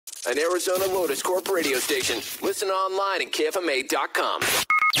an Arizona Lotus Corp radio station. Listen online at KFMA.com.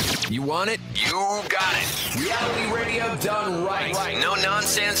 You want it? You got it. Reality radio done right. No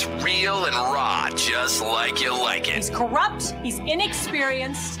nonsense, real and raw, just like you like it. He's corrupt, he's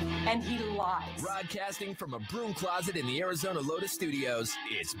inexperienced, and he lies. Broadcasting from a broom closet in the Arizona Lotus Studios,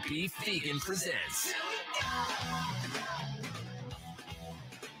 it's Beef Vegan Presents.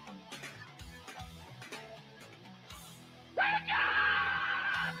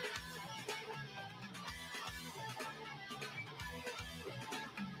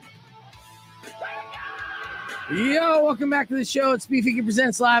 Yo, welcome back to the show. It's Beef Vegan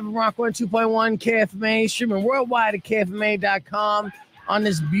Presents live on Rock 102.1 KFMA, streaming worldwide at KFMA.com on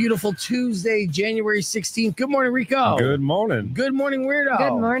this beautiful Tuesday, January 16th. Good morning, Rico. Good morning. Good morning, Weirdo.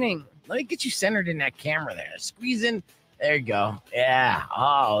 Good morning. Let me get you centered in that camera there. Squeeze in. There you go. Yeah.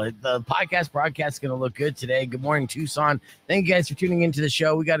 Oh, the broadcast is going to look good today. Good morning, Tucson. Thank you guys for tuning into the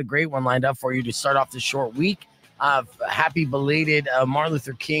show. We got a great one lined up for you to start off this short week. Happy belated Martin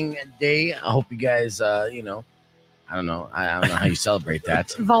Luther King Day. I hope you guys, I don't know. I don't know how you celebrate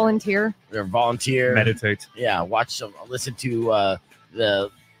that. Volunteer. Or volunteer. Meditate. Yeah. Listen to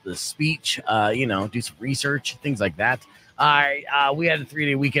the speech, do some research, things like that. We had a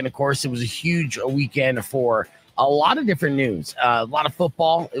 3-day weekend, of course. It was a huge weekend for a lot of different news, a lot of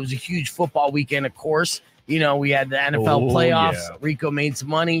football. It was a huge football weekend, of course. We had the NFL playoffs. Yeah. Rico made some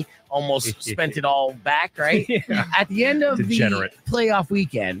money, almost spent it all back, right? Yeah. At the end of the playoff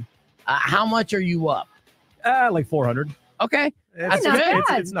weekend, how much are you up? Like 400. Okay. That's not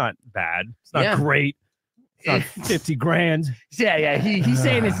bad. It's not bad. It's not great. It's not 50 grand. Yeah. He's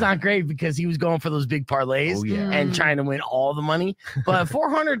saying it's not great because he was going for those big parlays and trying to win all the money. But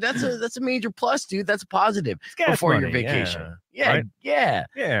 400, that's a major plus, dude. That's a positive before your vacation. Yeah.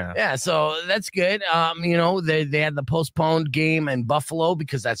 So that's good. They had the postponed game in Buffalo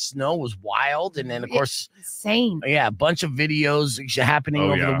because that snow was wild. And then, of course, insane. Yeah, a bunch of videos happening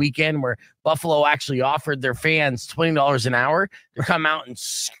over the weekend where Buffalo actually offered their fans $20 an hour to come out and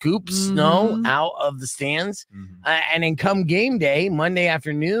scoop snow out of the stands. And then come game day, Monday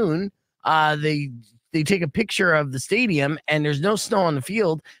afternoon, they take a picture of the stadium and there's no snow on the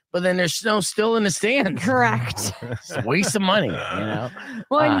field, but then there's snow still in the stands. Correct. It's a waste of money, Well,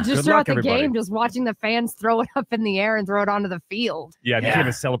 and just throughout the game, just watching the fans throw it up in the air and throw it onto the field. Yeah, it became a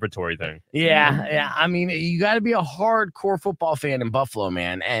celebratory thing. Yeah. I mean, you got to be a hardcore football fan in Buffalo,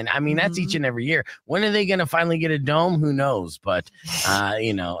 man. And I mean, that's each and every year. When are they going to finally get a dome? Who knows? But,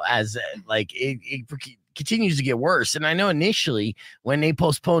 it continues to get worse. And I know initially when they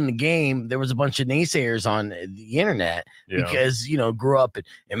postponed the game, there was a bunch of naysayers on the internet because, grew up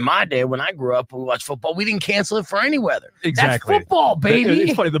in my day, when I grew up, we watched football. We didn't cancel it for any weather. Exactly. That's football, baby.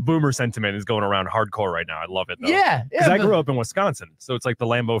 It's funny. The boomer sentiment is going around hardcore right now. I love it, though. Yeah. Because I grew up in Wisconsin. So it's like the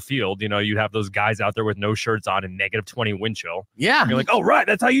Lambeau Field. You have those guys out there with no shirts on and -20 wind chill. Yeah. And you're like, oh, right.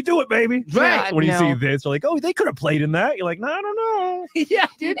 That's how you do it, baby. Right. When you see this, you're like, oh, they could have played in that. You're like, no, I don't know. Yeah,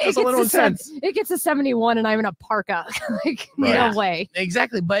 dude. It gets to 71 and I'm in a parka. No way.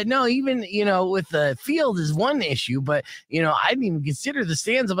 Exactly. But no, even, with the field is one issue, but, I didn't even consider the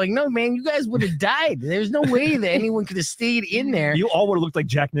stands. I'm like, no, man, you guys would have died. There's no way that anyone could have stayed in there. You all would have looked like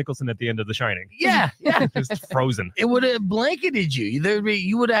Jack Nicholson at the end of The Shining. Yeah. Just frozen. It would have blanketed you.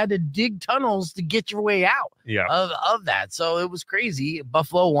 You would have had to dig tunnels to get your way out of that. So it was crazy.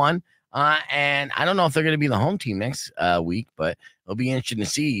 Buffalo won. And I don't know if they're going to be the home team next week, but it'll be interesting to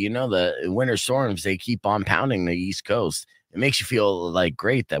see. The winter storms, they keep on pounding the East Coast. It makes you feel like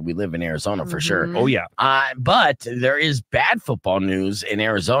great that we live in Arizona for sure. Oh, yeah. But there is bad football news in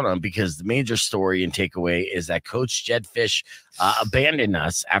Arizona because the major story and takeaway is that Coach Jedd Fisch abandoned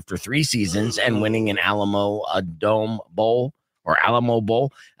us after 3 seasons and winning an Alamo Bowl.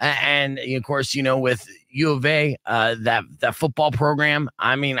 And of course, with UofA, that football program,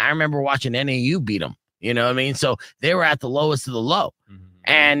 I mean, I remember watching NAU beat them, you know what I mean? So they were at the lowest of the low.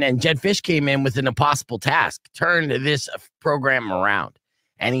 And then Jedd Fisch came in with an impossible task, turned this program around,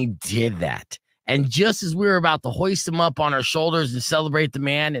 and he did that. And just as we were about to hoist him up on our shoulders and celebrate the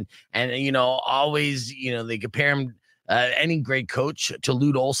man, and always, they compare him, any great coach, to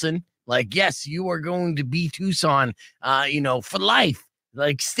Lute Olson. Like, yes, you are going to be Tucson, for life.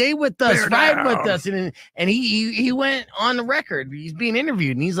 Like, stay with us, ride with us. And he went on the record. He's being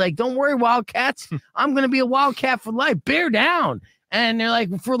interviewed, and he's like, don't worry, Wildcats. I'm going to be a Wildcat for life. Bear down. And they're like,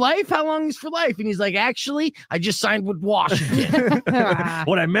 for life? How long is for life? And he's like, actually, I just signed with Washington.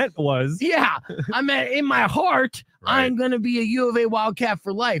 What I meant was. Yeah. I meant in my heart, right, I'm going to be a U of A Wildcat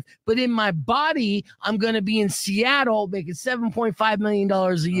for life. But in my body, I'm going to be in Seattle making $7.5 million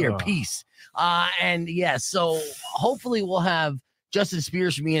a year. Peace. And yeah, so hopefully we'll have Justin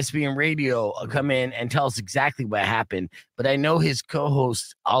Spears from ESPN Radio come in and tell us exactly what happened. But I know his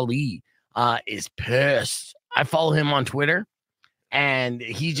co-host Ali is pissed. I follow him on Twitter, and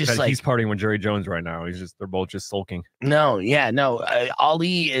he's partying with Jerry Jones right now. They're both just sulking. No.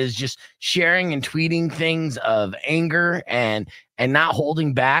 Ali is just sharing and tweeting things of anger and not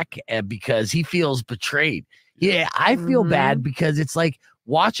holding back because he feels betrayed. Yeah, I feel bad because it's like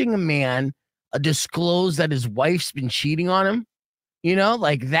watching a man disclose that his wife's been cheating on him.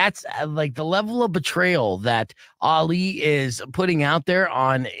 Like that's like the level of betrayal that Ali is putting out there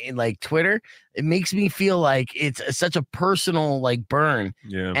on like Twitter. It makes me feel like it's such a personal like burn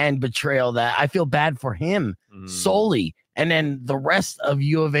and betrayal that I feel bad for him solely. And then the rest of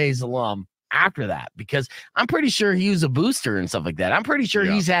U of A's alum after that, because I'm pretty sure he was a booster and stuff like that. I'm pretty sure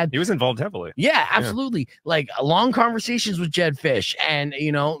he was involved heavily. Yeah, absolutely. Yeah. Like long conversations with Jedd Fisch, and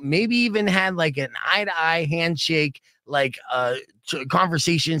maybe even had like an eye-to-eye handshake, like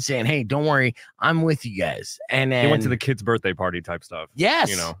conversation saying, "Hey, don't worry, I'm with you guys." And then he went to the kid's birthday party type stuff. Yes,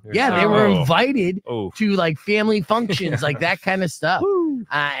 they were invited to like family functions, like that kind of stuff.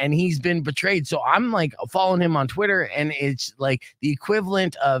 And he's been betrayed. So I'm like following him on Twitter, and it's like the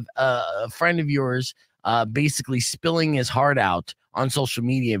equivalent of a friend of yours basically spilling his heart out on social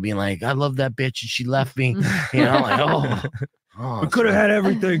media, being like, "I love that bitch and she left me." Like, we could have had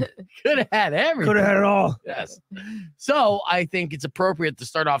everything. Could have had everything. Could have had it all. Yes. So I think it's appropriate to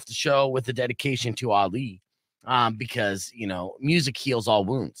start off the show with a dedication to Ali, because music heals all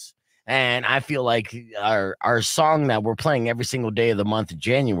wounds. And I feel like our song that we're playing every single day of the month of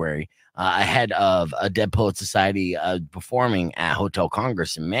January, ahead of a Dead Poets Society performing at Hotel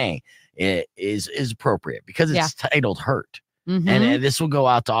Congress in May, is appropriate because it's titled "Hurt," and this will go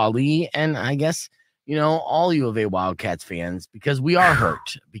out to Ali, and I guess all U of A Wildcats fans, because we are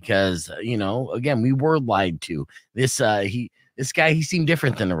hurt because again, we were lied to. This guy, he seemed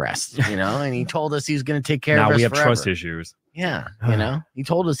different than the rest, and he told us he was going to take care of us. Now we have forever. Trust issues. Yeah, he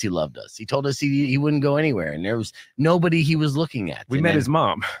told us he loved us. He told us he wouldn't go anywhere, and there was nobody he was looking at. We met his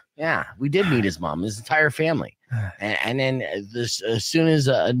mom. Yeah, we did meet his mom, his entire family. And then as soon as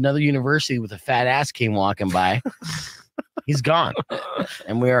another university with a fat ass came walking by, he's gone,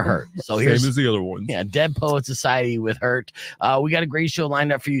 and we are hurt. So here's the other one. Yeah, Dead Poets Society with "Hurt." We got a great show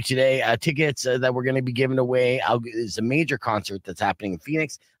lined up for you today. Tickets that we're going to be giving away. It's a major concert that's happening in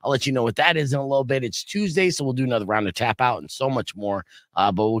Phoenix. I'll let you know what that is in a little bit. It's Tuesday, so we'll do another round of tap out and so much more.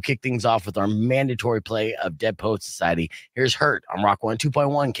 But we'll kick things off with our mandatory play of Dead Poets Society. Here's "Hurt" on Rock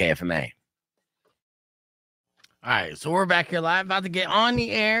 102.1 KFMA. All right, so we're back here live, about to get on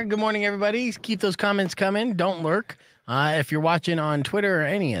the air. Good morning, everybody. Keep those comments coming. Don't lurk. If you're watching on Twitter or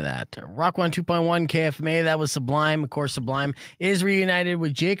any of that, Rock 102.1 KFMA, that was Sublime. Of course, Sublime is reunited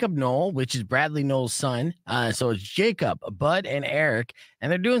with Jacob Knoll, which is Bradley Knoll's son. So it's Jacob, Bud, and Eric,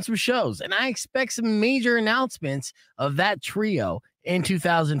 and they're doing some shows. And I expect some major announcements of that trio in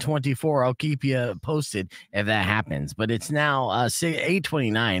 2024. I'll keep you posted if that happens. But it's now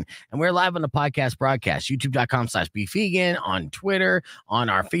 8:29, and we're live on the podcast broadcast, youtube.com/BFegan, on Twitter, on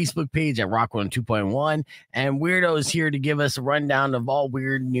our Facebook page at Rock 102.1. And Weirdo is here to give us a rundown of all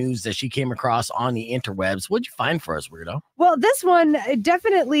weird news that she came across on the interwebs. What'd you find for us, Weirdo? Well, this one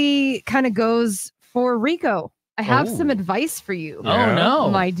definitely kind of goes for Rico. I have some advice for you. Oh, no.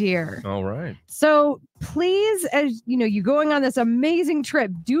 My dear. All right. So please, as you're going on this amazing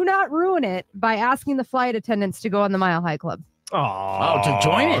trip, do not ruin it by asking the flight attendants to go on the Mile High Club. Oh, to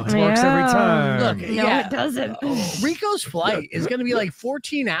join it. It works every time. Look, no, it doesn't. Rico's flight is going to be like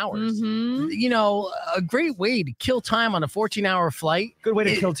 14 hours. A great way to kill time on a 14-hour flight. Good way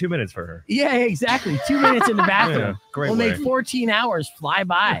to kill 2 minutes for her. Yeah, exactly. 2 minutes in the bathroom. Great will way. Make 14 hours fly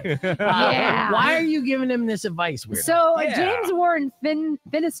by. Why are you giving him this advice, Weirdo? So James Warren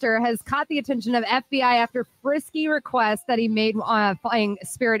Finnister has caught the attention of FBI after frisky requests that he made flying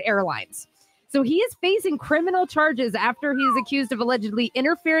Spirit Airlines. So he is facing criminal charges after he is accused of allegedly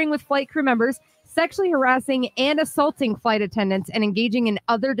interfering with flight crew members, sexually harassing and assaulting flight attendants, and engaging in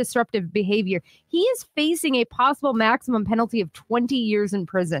other disruptive behavior. He is facing a possible maximum penalty of 20 years in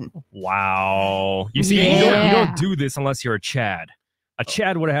prison. Wow. You see, you don't do this unless you're a Chad. A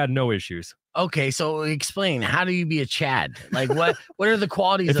Chad would have had no issues. Okay, so explain. How do you be a Chad? Like, what are the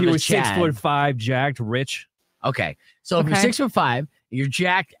qualities of a Chad? If he was 6'5", jacked, rich. Okay, so if you're 6'5", you're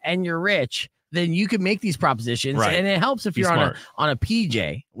jacked and you're rich, then you can make these propositions, and it helps if you're on a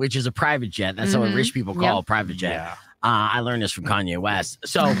PJ, which is a private jet. That's what rich people call a private jet. Yeah. I learned this from Kanye West.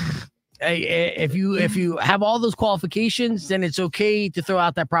 So if you have all those qualifications, then it's okay to throw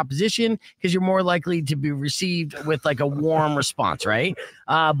out that proposition because you're more likely to be received with like a warm response, right?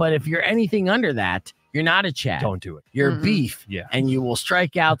 But if you're anything under that, You're not a Chad. Don't do it. You're beef. Yeah. And you will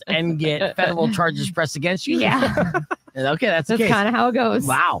strike out and get federal charges pressed against you. Yeah. Okay, that's kind of how it goes.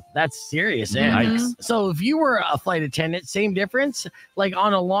 Wow, that's serious. Yikes. So if you were a flight attendant, same difference. Like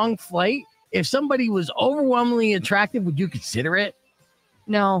on a long flight, if somebody was overwhelmingly attractive, would you consider it?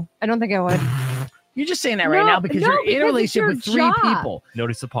 No, I don't think I would. You're just saying that right now because you're in a relationship with three people.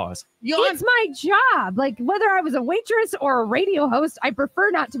 Notice the pause. It's my job. Like whether I was a waitress or a radio host, I prefer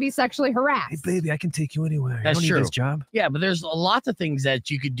not to be sexually harassed. Hey, baby, I can take you anywhere. That's I don't true. need this job. Yeah, but there's lots of things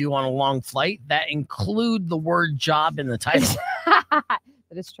that you could do on a long flight that include the word job in the title.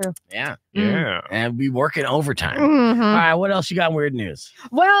 That is true. Yeah. Yeah. And we work in overtime. Mhm. All right, what else you got in weird news?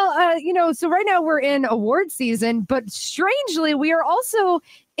 Well, so right now we're in award season, but strangely, we are also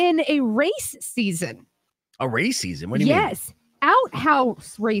in a race season. A race season? What do you mean? Yes,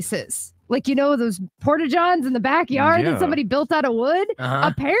 outhouse races. Like, those porta-johns in the backyard that somebody built out of wood.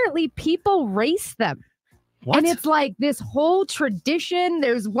 Apparently, people race them. What? And it's like this whole tradition.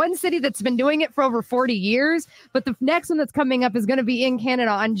 There's one city that's been doing it for over 40 years, but the next one that's coming up is going to be in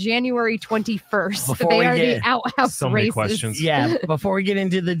Canada on January 21st. Before they we are get- the outhouse So many races. questions. Yeah, before we get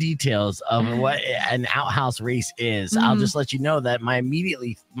into the details of what an outhouse race is, I'll just let you know that my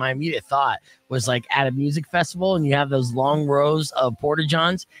immediate thought was like at a music festival and you have those long rows of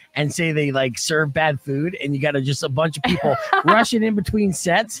porta-johns and say they like serve bad food and you got to just a bunch of people rushing in between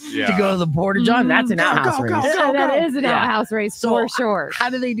sets to go to the porta-john. That's an outhouse race. That is an Yeah. outhouse race So, for sure. How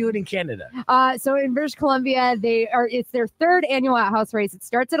do they do it in Canada? So in British Columbia, it's their third annual outhouse race. It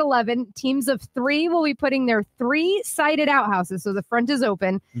starts at 11. Teams of 3 will be putting their 3-sided outhouses, so the front is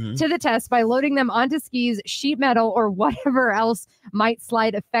open, to the test by loading them onto skis, sheet metal, or whatever else might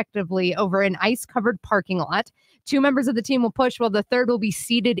slide effectively over an ice-covered parking lot. 2 members of the team will push while the third will be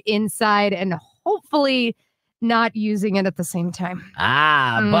seated inside and hopefully not using it at the same time.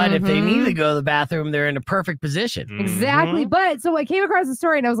 But if they need to go to the bathroom, they're in a perfect position. Exactly. But so I came across the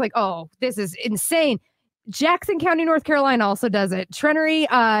story and I was like, oh, this is insane. Jackson County, North Carolina also does it. Trenary,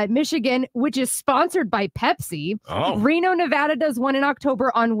 Michigan, which is sponsored by Pepsi. Reno, Nevada does one in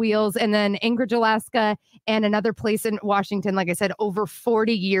October on wheels. And then Anchorage, Alaska, and another place in Washington. Like I said, over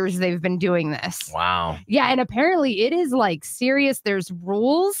 40 years they've been doing this. Wow. Yeah, and apparently it is like serious. There's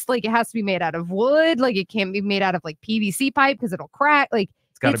rules. Like it has to be made out of wood. Like it can't be made out of like PVC pipe because it'll crack. Like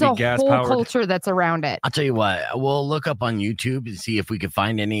gotta it's be a gas-powered. whole culture that's around it. I'll tell you what, we'll look up on YouTube and see if we can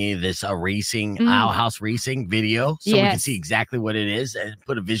find any of this outhouse racing video so we can see exactly what it is and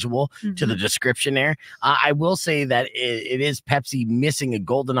put a visual to the description there. I will say that it is Pepsi missing a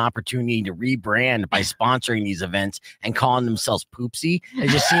golden opportunity to rebrand by sponsoring these events and calling themselves Poopsie. It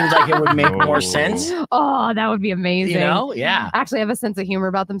just seems like it would make more sense. Oh, that would be amazing. Yeah. Actually have a sense of humor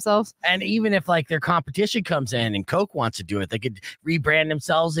about themselves. And even if like their competition comes in and Coke wants to do it, they could rebrand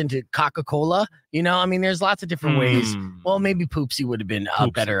themselves into Coca-Cola. I mean, there's lots of different ways. Well, maybe Poopsie would have been a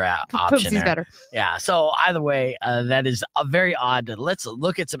better option. Poopsie's there. better. Yeah. So either way, that is a very odd. Let's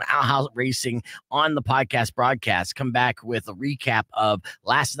look at some outhouse racing on the podcast broadcast. Come back with a recap of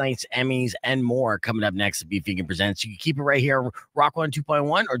last night's Emmys and more coming up next at Beef Vegan Presents. You can keep it right here, Rock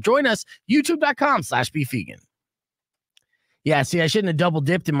 102.1, or join us, youtube.com/BeefVegan. Yeah, see, I shouldn't have double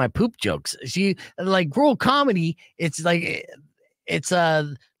dipped in my poop jokes. See, like rural comedy, it's like it's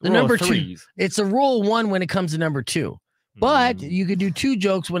the Rule number of 2. threes. It's a rule 1 when it comes to number 2. But you could do 2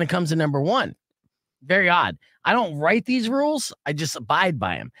 jokes when it comes to number 1. Very odd. I don't write these rules. I just abide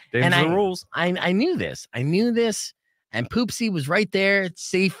by them. There's the rules. I knew this. And Poopsie was right there.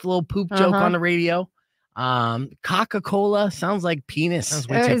 Safe little poop joke on the radio. Coca-Cola sounds like penis. Sounds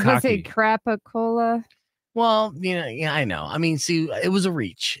I way too was going to say cocky. Crapacola. Well, yeah, I know. I mean, see, it was a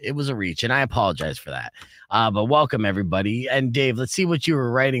reach. And I apologize for that. But welcome, everybody. And Dave, let's see what you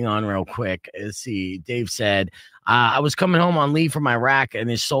were writing on real quick. Let's see. Dave said, I was coming home on leave from Iraq, and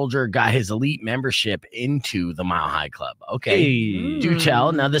his soldier got his elite membership into the Mile High Club. Okay. Hey. Do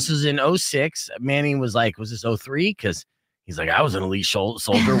tell. Now, this was in 06. Manny was like, was this 03? Because he's like, I was an elite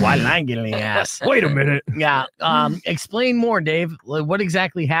soldier. Why didn't I get any ass? Wait a minute. Yeah. Explain more, Dave. What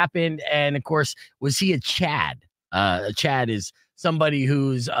exactly happened? And of course, was he a Chad? A Chad is somebody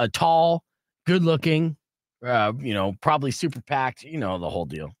who's tall, good looking, probably super packed, the whole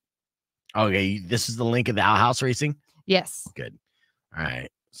deal. Okay. This is the link of the outhouse racing. Yes. Good. All right.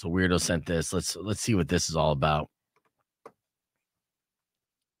 So Weirdo sent this. Let's see what this is all about.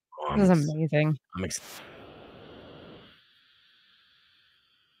 Oh, This is amazing. I'm excited.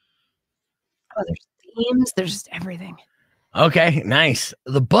 Oh, there's themes. There's just everything. Okay, nice.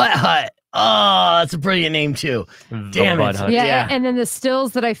 The Butt Hut. Oh, that's a brilliant name too. Damn it. Yeah, and then the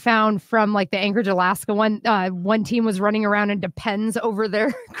stills that I found from like the Anchorage, Alaska one team was running around in Depends over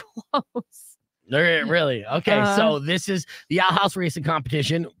their clothes. Really? Okay, so this is the outhouse racing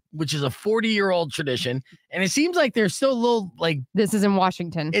competition, which is a 40-year-old tradition, and it seems like there's still a little this is in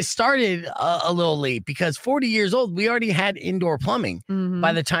Washington. It started a little late because 40 years old, we already had indoor plumbing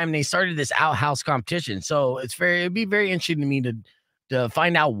by the time they started this outhouse competition. So it'd be very interesting to me to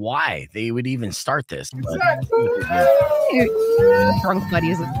find out why they would even start this. Drunk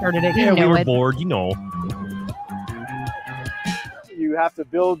buddies that started it. Yeah, we were bored, You have to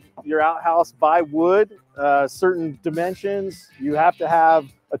build your outhouse by wood, certain dimensions. You have to have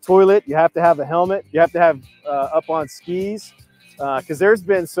a toilet. You have to have a helmet. You have to have up on skis, because there's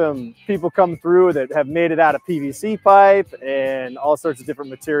been some people come through that have made it out of PVC pipe and all sorts of different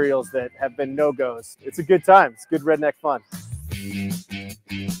materials that have been no-goes. It's a good time. It's good redneck fun.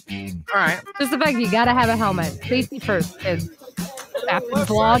 All right. Just the fact that you got to have a helmet. Safety first, kids. Captain's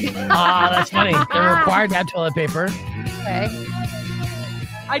log. That's funny. They're required to have toilet paper. Okay.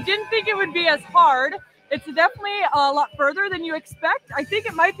 I didn't think it would be as hard. It's definitely a lot further than you expect. I think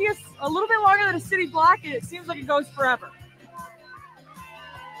it might be a little bit longer than a city block, and it seems like it goes forever.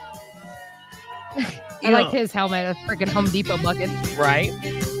 I like his helmet, a freaking Home Depot bucket. Right.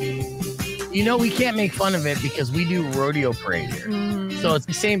 We can't make fun of it because we do rodeo parade here. So it's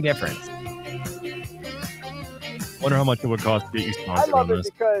the same difference. Wonder how much it would cost to get you sponsored I love on it this.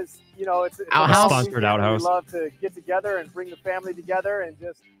 because, it's Outhouse? Sponsored outhouse. We love to get together and bring the family together and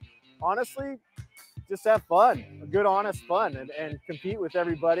just, honestly, just have fun, a good, honest fun, and compete with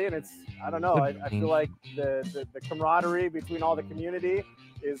everybody. And I don't know, I feel like the camaraderie between all the community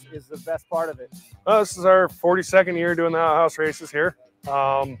is the best part of it. This is our 42nd year doing the outhouse races here.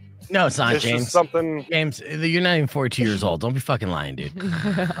 No, it's not, James. James, you're not even 42 years old. Don't be fucking lying, dude.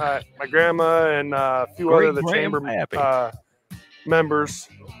 My grandma and a few other of the chamber members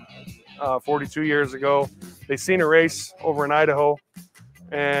 42 years ago, they seen a race over in Idaho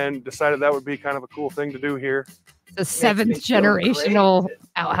and decided that would be kind of a cool thing to do here. The seventh generational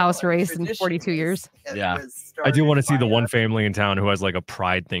outhouse race in 42 years. Yeah. I do want to see the one family in town who has a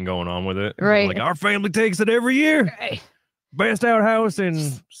pride thing going on with it. Right. Our family takes it every year. Right. Best outhouse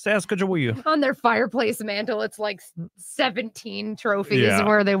in Saskatchewan. On their fireplace mantle, it's 17 trophies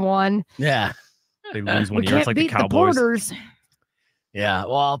where they won. Yeah. They lose one We year. It's can't like the beat the Cowboys. Porters. Yeah.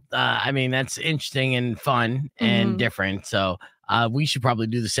 Well, that's interesting and fun and different. So we should probably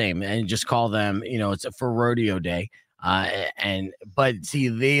do the same and just call them, it's for rodeo day. But see,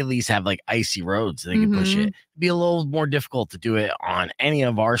 they at least have icy roads. So they can push it. It'd be a little more difficult to do it on any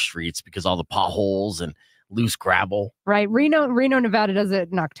of our streets because all the potholes and loose gravel. Right. Reno, Nevada does it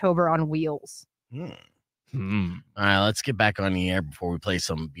in October on wheels. All right, let's get back on the air before we play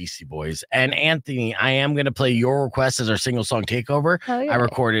some Beastie Boys. And Anthony, I am going to play your request as our single song takeover. Yeah. I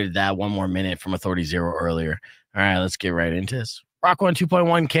recorded that 1 more minute from Authority Zero earlier. All right, let's get right into this. Rock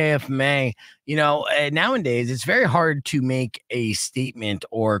 102.1 KFMA. Nowadays, it's very hard to make a statement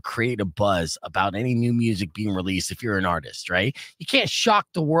or create a buzz about any new music being released if you're an artist, right? You can't shock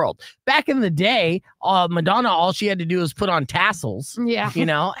the world. Back in the day, Madonna, all she had to do was put on tassels,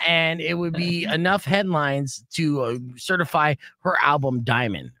 and it would be enough headlines to certify her album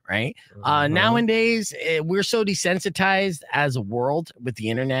Diamond, right? Nowadays, we're so desensitized as a world with the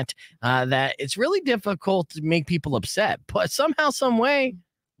internet that it's really difficult to make people upset. But somehow, some way,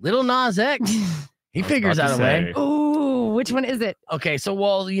 Little Nas X, he figures out a way. Ooh, which one is it? Okay, so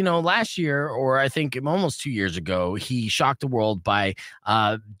last year, or I think almost 2 years ago, he shocked the world by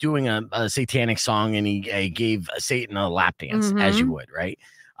doing a satanic song, and he gave Satan a lap dance, as you would, right?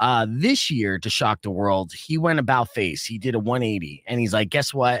 This year, to shock the world, he went about face. He did a 180, and he's like,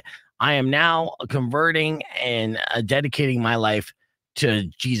 guess what? I am now converting and dedicating my life to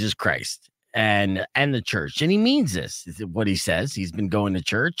Jesus Christ and the church. And he means this is what he says. He's been going to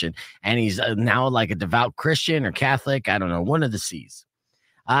church and he's now a devout Christian or Catholic. I don't know, one of the C's.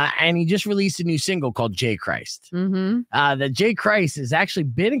 And he just released a new single called J Christ. The J Christ has actually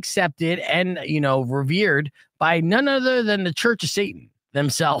been accepted and, revered by none other than the Church of Satan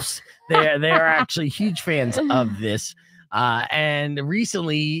themselves. They are actually huge fans of this. And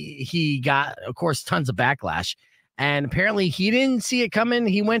recently he got, of course, tons of backlash. And apparently he didn't see it coming.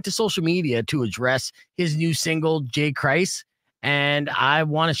 He went to social media to address his new single, J Christ. And I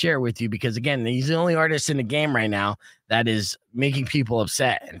want to share it with you because, again, he's the only artist in the game right now that is making people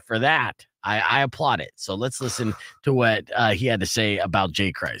upset. And for that, I applaud it. So let's listen to what he had to say about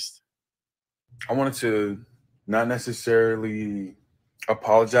J Christ. I wanted to not necessarily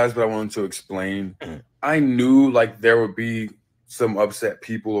apologize, but I wanted to explain. I knew there would be some upset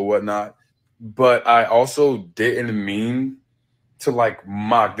people or whatnot. But I also didn't mean to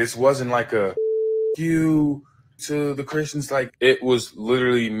mock. This wasn't a you to the Christians. Like, it was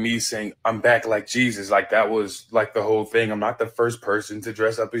literally me saying, I'm back like Jesus. Like, that was like the whole thing. I'm not the first person to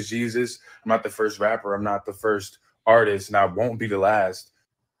dress up as Jesus. I'm not the first rapper. I'm not the first artist, and I won't be the last.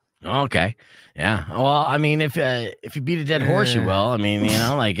 Okay. Yeah. Well, I mean, if you beat a dead horse, you will. I mean, you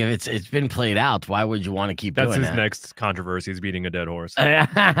know, like if it's been played out, why would you want to keep That's doing his that? next controversy, is beating a dead horse.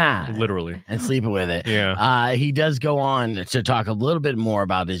 Literally. And sleeping with it. Yeah. He does go on to talk a little bit more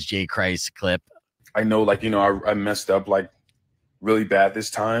about his J. Christ clip. I know, like, you know, I messed up like really bad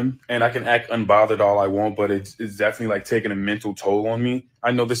this time, and I can act unbothered all I want, but it's definitely like taking a mental toll on me.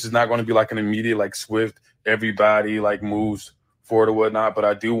 I know this is not going to be like an immediate, like, swift, everybody like moves forward or whatnot, but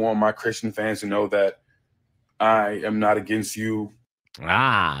I do want my Christian fans to know that I am not against you.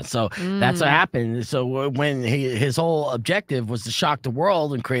 So that's what happened. So when his whole objective was to shock the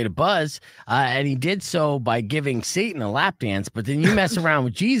world and create a buzz, and he did so by giving Satan a lap dance. But then you mess around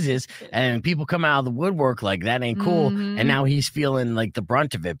with Jesus, and people come out of the woodwork like that ain't cool. And now he's feeling like the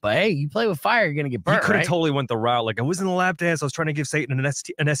brunt of it. But hey, you play with fire, you're gonna get burnt. He could have right? totally went the route like, I was in the lap dance, I was trying to give Satan an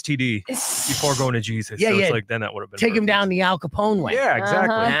STD before going to Jesus. Yeah, so yeah. it's like, then that would have been Take him perfect. down the Al Capone way. Yeah,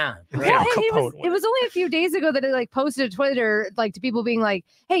 exactly. Yeah. Well, it was only a few days ago that it like posted to Twitter, like to people being like,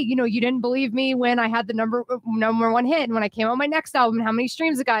 hey, you know, you didn't believe me when I had the number one hit and when I came out with my next album, how many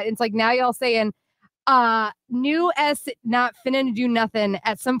streams it got. It's like, now y'all saying, new S not finna do nothing.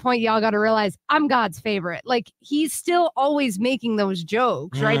 At some point, y'all got to realize I'm God's favorite. Like, he's still always making those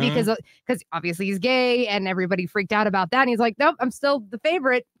jokes, right? Because obviously he's gay and everybody freaked out about that. And he's like, nope, I'm still the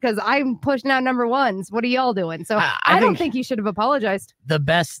favorite because I'm pushing out number ones. What are y'all doing? So I don't think he should have apologized. The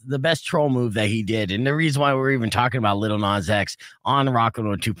best troll move that he did, and the reason why we're even talking about Lil Nas X on Rockin'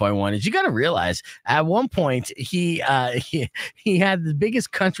 on 2.1 is you got to realize at one point he had the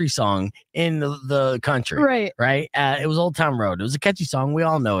biggest country song in the country. Right. It was Old Town Road. It was a catchy song. We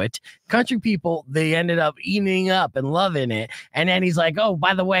all know it. Country people, they ended up eating up and loving it. And then he's like, oh,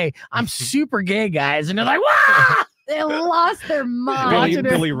 by the way, I'm super gay, guys. And they're like, wow. They lost their mind.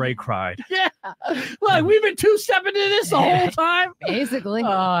 Billy Ray cried. Yeah. Look, we've been two-stepping to this the whole time. Basically. Oh,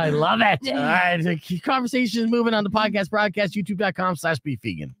 I love it. All right. The conversation is moving on the podcast broadcast,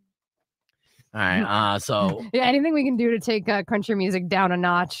 youtube.com/beefvegan. All right. So yeah, anything we can do to take country music down a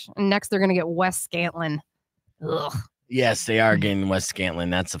notch. And next, they're gonna get Wes Scantlin. Ugh. Yes, they are getting Wes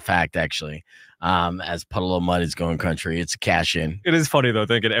Scantlin. That's a fact, actually. As Puddle of Mud is going country, it's a cash in. It is funny though,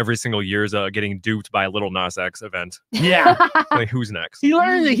 thinking every single year is getting duped by a Lil Nas X event. Yeah. Like, who's next? He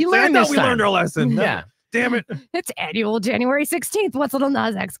learned I this thought we time. learned our lesson. Yeah. Damn it. It's annual January 16th. What's Lil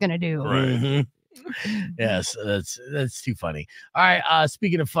Nas X gonna do? Right. Yes, that's too funny. All right.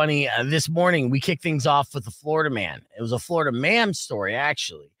 Speaking of funny, this morning we kicked things off with the Florida man. It was a Florida ma'am story,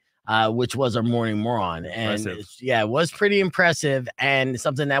 actually, which was our morning moron. And it was pretty impressive and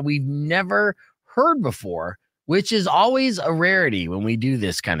something that we've never heard before, which is always a rarity when we do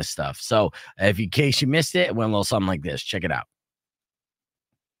this kind of stuff. So in case you missed it, it went a little something like this. Check it out.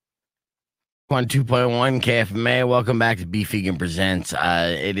 On 2.1 KFMA, welcome back to Beef Vegan Presents.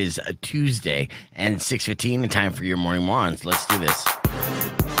 It is a Tuesday and 6:15, the time for your morning morons. Let's do this.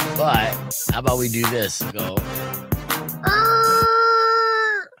 But how about we do this? Go.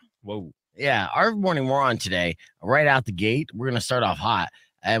 Whoa. Yeah, our morning moron today, right out the gate, we're going to start off hot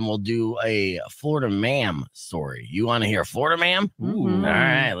and we'll do a Florida ma'am story. You want to hear Florida ma'am? Ooh. All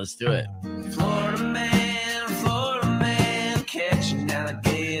right, let's do it. Florida man, catch an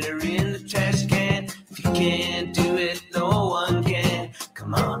alligator in the trash can. If you can't do it, no one can.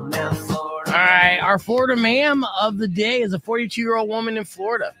 Come on now, Florida. All right, our Florida ma'am of the day is a 42-year-old woman in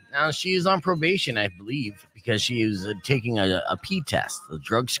Florida. Now, she is on probation, I believe, because she is taking a pee test. The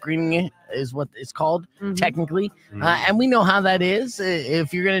drug screening is what it's called, technically. And we know how that is.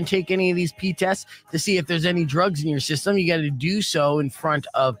 If you're going to take any of these pee tests to see if there's any drugs in your system, you got to do so in front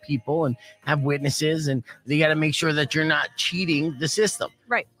of people and have witnesses. And you got to make sure that you're not cheating the system.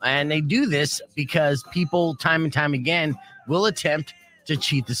 Right. And they do this because people, time and time again, will attempt to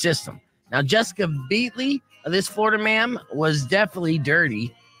cheat the system. Now, Jessica Beatley, this Florida ma'am, was definitely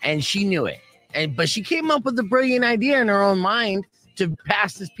dirty, and she knew it. But she came up with a brilliant idea in her own mind to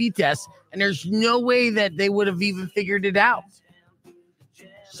pass this pee test, and there's no way that they would have even figured it out.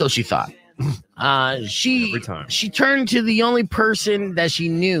 So she thought. She turned to the only person that she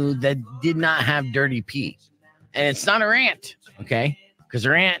knew that did not have dirty pee. And it's not her aunt, okay? Because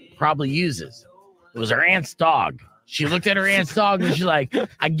her aunt probably uses. It was her aunt's dog. She looked at her aunt's dog and she's like,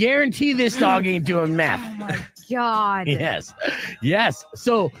 I guarantee this dog ain't doing meth. Oh my God. Yes.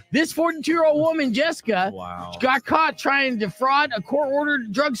 So this 42-year-old woman, Jessica, got caught trying to defraud a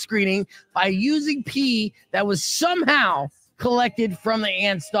court-ordered drug screening by using pee that was somehow collected from the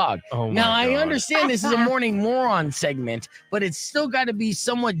aunt's dog. Oh Now, my I God. understand this is a morning moron segment, but it's still got to be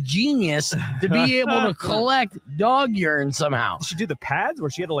somewhat genius to be able to collect dog urine somehow. Did she do the pads where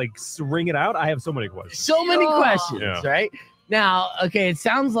she had to like wring it out? I have so many questions. So many questions, Yeah. right? Now, okay, it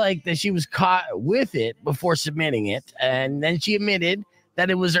sounds like that she was caught with it before submitting it, and then she admitted that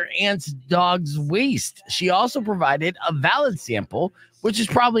it was her aunt's dog's waste. She also provided a valid sample, which is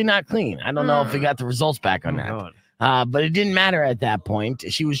probably not clean. I don't know if we got the results back on that. God. But it didn't matter at that point.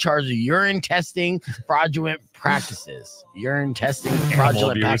 She was charged with urine testing, fraudulent practices. Urine testing,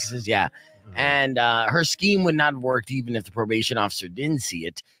 fraudulent abuse. practices, yeah. And her scheme would not have worked even if the probation officer didn't see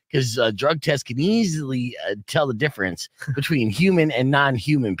it, because drug tests can easily tell the difference between human and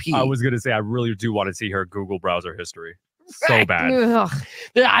non-human pee. I was gonna say I really do want to see her Google browser history. So Right. bad. Ugh.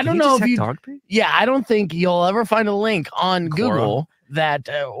 I don't know if you. dog pee? Yeah, I don't think you'll ever find a link on Quora. Google that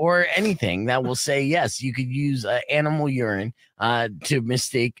or anything that will say yes, you could use animal urine to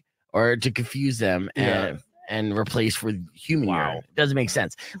mistake or to confuse them and replace with human urine. It doesn't make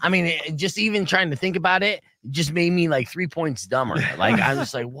sense. I mean, just even trying to think about it just made me like 3 points dumber. Like I'm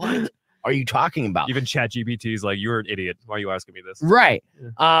just like, what are you talking about? Even ChatGPT is like, you're an idiot. Why are you asking me this? Right.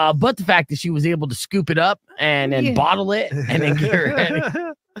 But the fact that she was able to scoop it up and then bottle it and then get ready.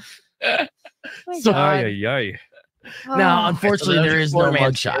 So Ay, ay, ay. now, unfortunately, So there those is are no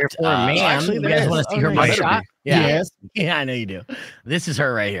for mugshot. for a man. Actually, you There guys is. want to see her Oh, mugshot? Yeah. Yes. Yeah, I know you do. This is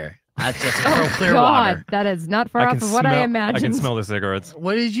her right here. That's just Oh, real clear God, water. that is not far I off can of what I smell- imagined. I can smell the cigarettes.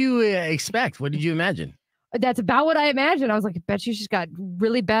 What did you expect? What did you imagine? That's about what I imagined. I was like, I bet you she's got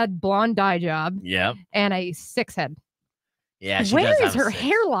really bad blonde dye job Yep. and a 6 head. Yeah. She Where does is have a her six.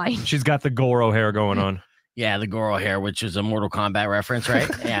 hairline? She's got the Goro hair going on. Yeah, the Goro hair, which is a Mortal Kombat reference, right?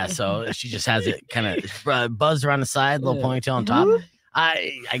 Yeah. So she just has it kind of buzzed around the side, little ponytail on top.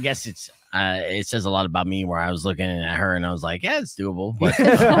 I guess it says a lot about me where I was looking at her and I was like, yeah, it's doable.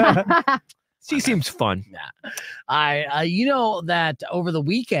 But She seems fun. you know that over the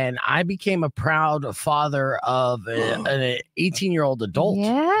weekend I became a proud father of an 18-year-old adult.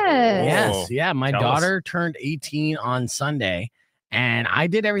 Yes. Yes, yeah. My Tell daughter turned 18 on Sunday, and I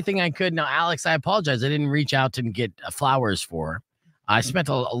did everything I could. Now, Alex, I apologize. I didn't reach out and get flowers for her. I spent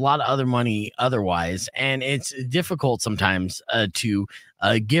a lot of other money otherwise, and it's difficult sometimes to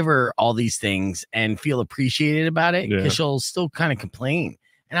give her all these things and feel appreciated about it because Yeah. she'll still kind of complain.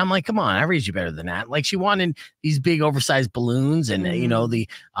 And I'm like, come on, I raised you better than that. Like she wanted these big oversized balloons and, you know, the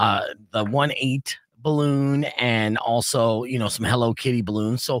 1/8 balloon and also, you know, some Hello Kitty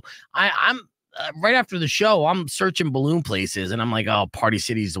balloons. So I'm right after the show, I'm searching balloon places and I'm like, oh, Party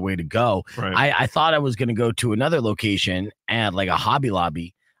City is the way to go. Right. I thought I was going to go to another location at like a Hobby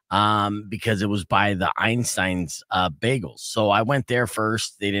Lobby because it was by the Einstein's bagels. So I went there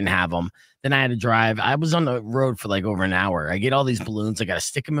first. They didn't have them. Then I had to drive. I was on the road for like over an hour. I get all these balloons. I got to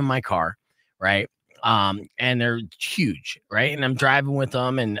stick them in my car, right? And they're huge, right? And I'm driving with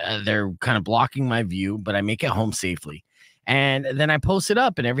them and they're kind of blocking my view, but I make it home safely. And then I post it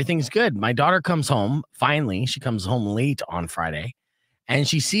up and everything's good. My daughter comes home. Finally, she comes home late on Friday and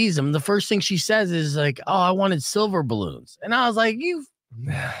she sees them. The first thing she says is like, oh, I wanted silver balloons. And I was like, you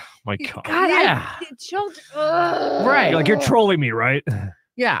My God. God, Yeah. children. right. Like you're trolling me, right?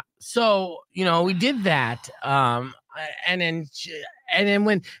 Yeah. So, you know, we did that. And then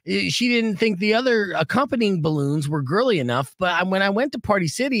when she didn't think the other accompanying balloons were girly enough, but when I went to Party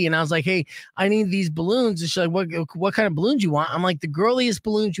City and I was like, hey, I need these balloons. And she's like, what kind of balloons you want? I'm like, the girliest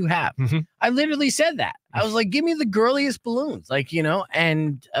balloons you have. Mhm. I literally said that. I was like, give me the girliest balloons. Like, you know,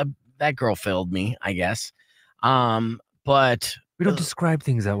 and that girl failed me, I guess. But We don't describe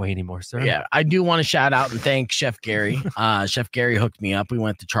things that way anymore, sir. yeah, I do want to shout out and thank Chef Gary. Chef Gary hooked me up. We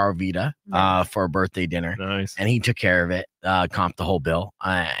went to Charvita for a birthday dinner. Nice. And he took care of it, comped the whole bill.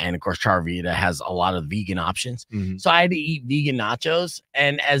 And of course, Charvita has a lot of vegan options. Mhm. So I had to eat vegan nachos.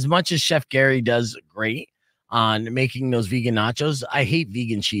 And as much as Chef Gary does great on making those vegan nachos, I hate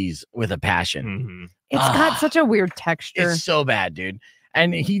vegan cheese with a passion. Mhm. It's got such a weird texture. It's so bad, dude.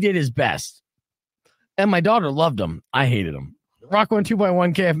 And he did his best. And my daughter loved him. I hated him. Rock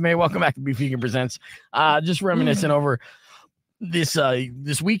 102.1 KFMA. Welcome back to Beef Vegan Presents. Just reminiscing over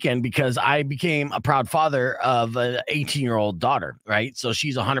this weekend because I became a proud father of an 18-year-old daughter, right? So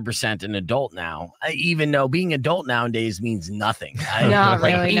she's 100% an adult now, even though being adult nowadays means nothing. Not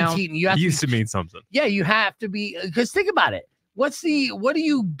like really, no. 18, you have It to, used to mean something. yeah, you have to be, because think about it. What do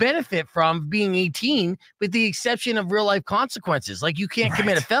you benefit from being 18 with the exception of real life consequences? Like you can't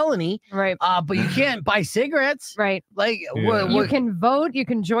commit a felony, Right. but you can't buy cigarettes. Right. Like Yeah. You can vote, you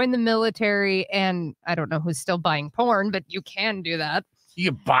can join the military, and I don't know who's still buying porn, but you can do that.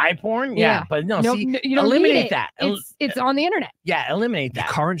 You can buy porn? Yeah. But no, No, see, you don't eliminate need it. that. It's on the internet. Yeah, eliminate Your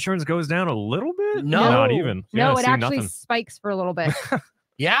that. car insurance goes down a little bit? No. Not even. No, Yeah, it see, actually nothing. spikes for a little bit.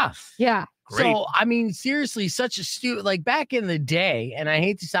 Yeah. Yeah. Great. So, I mean, seriously, such a stupid, like back in the day, and I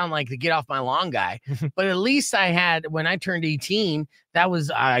hate to sound like the get off my lawn guy, but at least I had, when I turned 18, that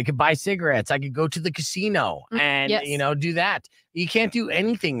was, I could buy cigarettes. I could go to the casino and, yes. you know, do that. You can't do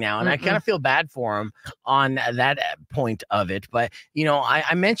anything now. And I kind of feel bad for him on that point of it. But, you know,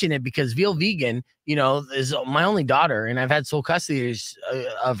 I mention it because Veal Vegan, you know, is my only daughter, and I've had sole custody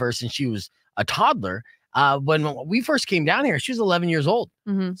of her since she was a toddler. When we first came down here, she was 11 years old.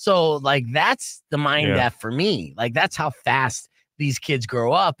 So like, that's the mind F for me. Like, that's how fast these kids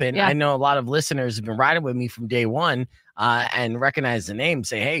grow up. And I know a lot of listeners have been riding with me from day one and recognize the name,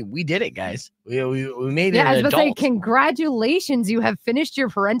 say, hey, we did it, guys. We made it an I was about to say, adult. congratulations. You have finished your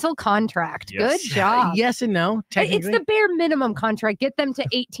parental contract. Yes. Good job. Yes and no. It's Technically. the bare minimum contract. Get them to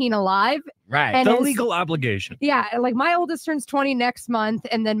 18 alive. Right. And The as- legal obligation. Yeah, like my oldest turns 20 next month,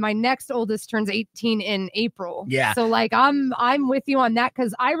 and then my next oldest turns 18 in April. Yeah. So like I'm with you on that,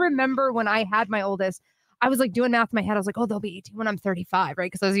 because I remember when I had my oldest, I was like doing math in my head. I was like, oh, they'll be 18 when I'm 35,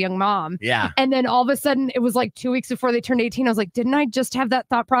 right? Because I was a young mom. Yeah. And then all of a sudden, it was like 2 weeks before they turned 18. I was like, didn't I just have that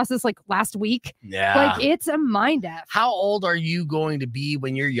thought process like last week? Yeah. Like, it's a mind F. How old are you going to be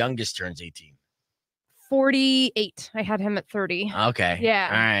when your youngest turns 18? 48. I had him at 30. Okay. Yeah.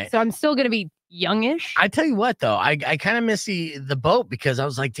 All right. So I'm still gonna be youngish. I tell you what, though, I kind of miss the boat, because I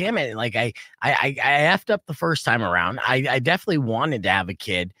was like, damn it, like I effed up the first time around. I definitely wanted to have a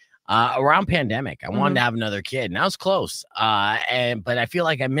kid around pandemic. I wanted to have another kid, and I was close. But I feel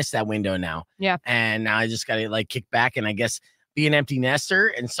like I missed that window now. Yeah. And now I just got to like kick back and I guess be an empty nester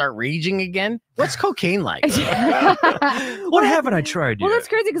and start raging again. What's cocaine like? What haven't I tried yet? Well, that's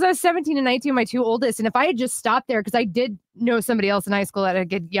crazy, because I was 17 and 19, my two oldest, and if I had just stopped there, because I did know somebody else in high school that had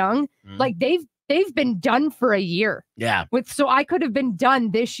get young, like they've been done for a year. Yeah. So I could have been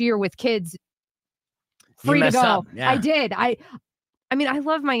done this year with kids free to messed go. up. Yeah. I did. I mean, I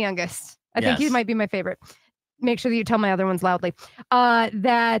love my youngest. I think he Yes. might be my favorite. Make sure that you tell my other ones loudly.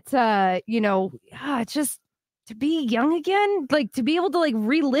 It's just to be young again, like to be able to like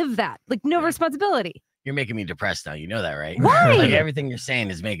relive that, like no responsibility. You're making me depressed now. You know that, right? Why? Like everything you're saying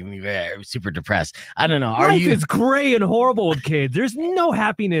is making me very, super depressed. I don't know. Life is gray and horrible with kids. There's no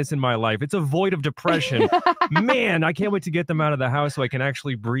happiness in my life. It's a void of depression. Man, I can't wait to get them out of the house so I can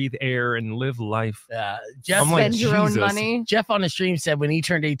actually breathe air and live life. Jeff, I'm like, Spend your own Jesus. money. Jeff on the stream said when he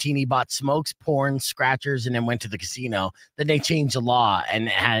turned 18, he bought smokes, porn, scratchers, and then went to the casino. Then they changed the law, and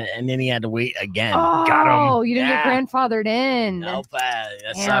then he had to wait again. Got him. Oh, you didn't Yeah. get grandfathered in. Nope, that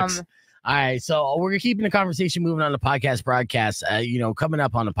Damn. sucks. All right, so we're keeping the conversation moving on the podcast broadcast. Coming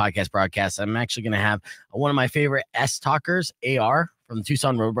up on the podcast broadcast, I'm actually going to have one of my favorite talkers, AR from the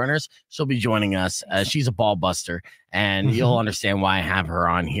Tucson Roadrunners. She'll be joining us. She's a ball buster, and you'll understand why I have her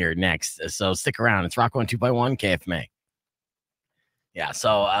on here next. So stick around. It's Rock 102.1 KFMA. Yeah.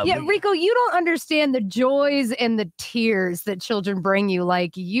 So Rico, you don't understand the joys and the tears that children bring you.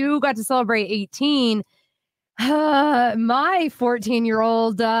 Like, you got to celebrate 18. My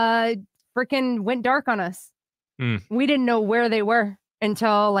 14-year-old freaking went dark on us. We didn't know where they were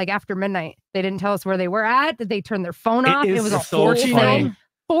until like after midnight. They didn't tell us where they were at. They turned their phone off. It was a so whole funny. thing.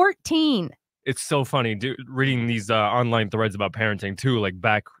 14. It's so funny reading these online threads about parenting too, like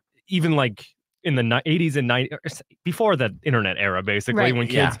back even like in the 80s and 90s, before the internet era, basically, Right. when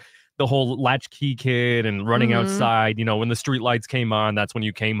kids, Yeah. the whole latchkey kid and running outside, when the street lights came on, that's when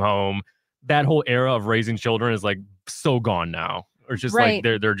you came home. That whole era of raising children is like so gone now. Or it's just Right.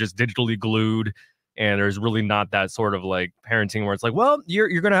 like they're just digitally glued, and there's really not that sort of like parenting where it's like, well, you're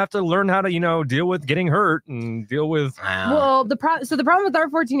gonna have to learn how to deal with getting hurt and deal with. Well, the problem with our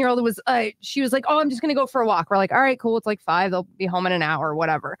 14-year-old was she was like, oh, I'm just gonna go for a walk. We're like, all right, cool. It's like 5. They'll be home in an hour or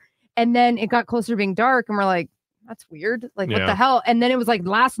whatever. And then it got closer to being dark, and we're like, that's weird. Like, what the hell? And then it was like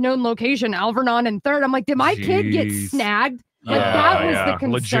last known location, Alvernon and 3rd. I'm like, did my kid get Jeez. snagged? Like, that was the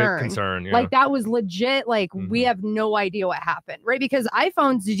concern. Legit concern. Yeah. Like, that was legit. Like, we have no idea what happened, right? Because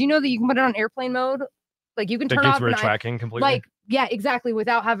iPhones, did you know that you can put it on airplane mode? Like, you can that turn gets off rid an of tracking completely. like, yeah, exactly,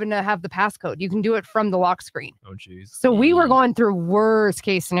 without having to have the passcode. You can do it from the lock screen. Oh, jeez. So we were going through worst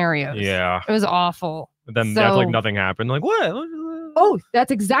case scenarios. Yeah. It was awful. But then So- that's like nothing happened. Like, what? Oh,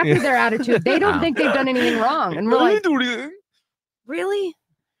 that's exactly their attitude. They don't think they've done anything wrong. And we're like, really?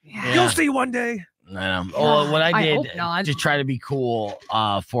 Yeah. You'll see one day. Well, what I hope did not. to try to be cool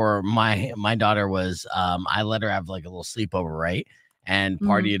for my daughter was I let her have like a little sleepover, right? And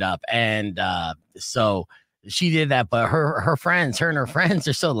party it up. And so she did that, but her friends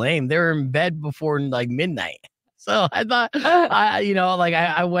are so lame. They were in bed before like midnight. So I thought,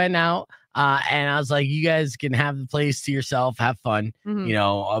 I went out and I was like, you guys can have the place to yourself, have fun,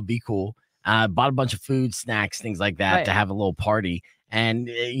 be cool. Bought a bunch of food, snacks, things like that to have a little party. And,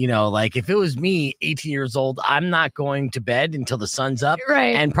 if it was me, 18 years old, I'm not going to bed until the sun's up.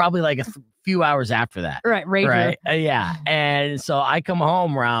 Right. And probably like a few hours after that. Right. Right. Yeah. And so I come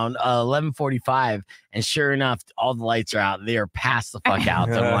home around 11:45 and sure enough, all the lights are out. They are passed the fuck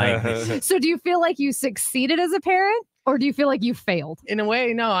out. I'm like, so do you feel like you succeeded as a parent? Or do you feel like you failed? In a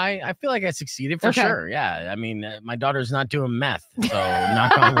way, no, I feel like I succeeded for sure. Yeah. I mean, my daughter's not doing meth. So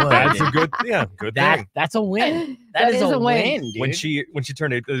knock on wood. That's a good thing. That's a win. That is a win, dude. When she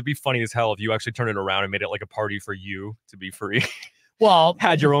turned it, it'd be funny as hell if you actually turned it around and made it like a party for you to be free. Well,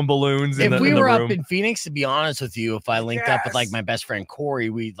 had your own balloons. If we were up in Phoenix, to be honest with you, if I linked up with like my best friend Corey,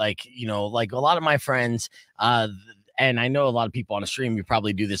 we like a lot of my friends, and I know a lot of people on the stream, you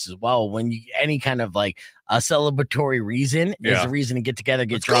probably do this as well. When you any kind of like a celebratory reason is a reason to get together,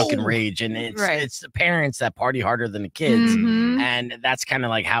 get drunk and rage. And it's the parents that party harder than the kids. And that's kind of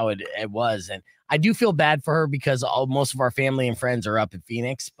like how it was. And I do feel bad for her because most of our family and friends are up in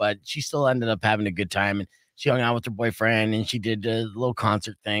Phoenix, but she still ended up having a good time. And she hung out with her boyfriend and she did a little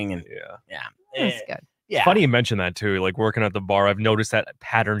concert thing. And that's good. Yeah. Funny you mentioned that too. Like working at the bar, I've noticed that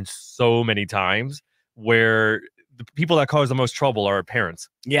pattern so many times where the people that cause the most trouble are parents.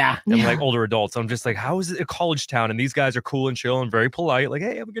 Yeah. And like older adults. I'm just like, how is it a college town? And these guys are cool and chill and very polite. Like,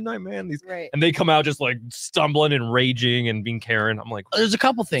 hey, have a good night, man. And they come out just like stumbling and raging and being Karen. I'm like, there's a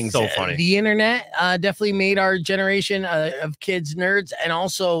couple things. So funny. The internet definitely made our generation of kids nerds, and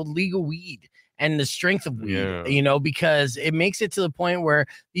also legal weed. And the strength of weed, because it makes it to the point where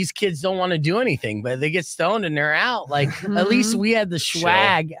these kids don't want to do anything, but they get stoned and they're out. Like at least we had the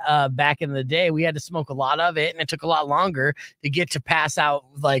swag back in the day. We had to smoke a lot of it, and it took a lot longer to get to pass out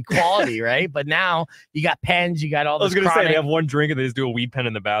like quality, right? But now you got pens, you got all this. I was gonna say they have one drink and they just do a weed pen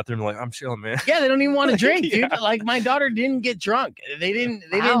in the bathroom. Like, I'm chilling, man. Yeah, they don't even want to drink, dude. Like my daughter didn't get drunk. They didn't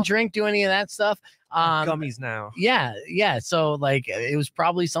drink, do any of that stuff. Gummies now. Yeah. So like it was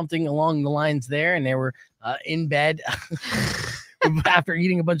probably something along the lines there, and they were in bed after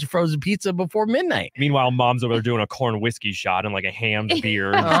eating a bunch of frozen pizza before midnight. Meanwhile, mom's over there doing a corn whiskey shot and like a hammed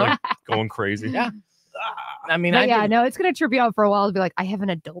beer and just like going crazy. Yeah. I mean, it's gonna trip you out for a while to be like, I have an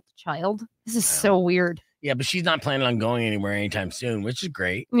adult child. This is so weird. Yeah, but she's not planning on going anywhere anytime soon, which is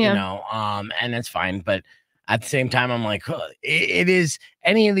great. Yeah. And that's fine. But at the same time, I'm like, it is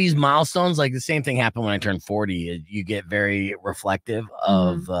any of these milestones. Like the same thing happened when I turned 40. You get very reflective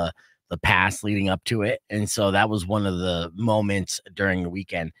of the past leading up to it. And so that was one of the moments during the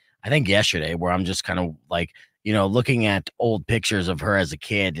weekend, I think yesterday, where I'm just kind of like, looking at old pictures of her as a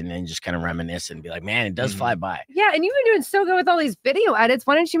kid and then just kind of reminisce and be like, man, it does fly by. Yeah. And you've been doing so good with all these video edits.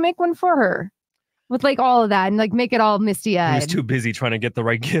 Why didn't you make one for her with like all of that and like make it all misty-eyed? He was too busy trying to get the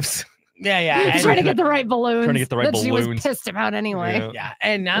right gifts. Yeah. Trying to get the right balloons. Trying to get the right balloons. She was pissed about anyway. Yeah.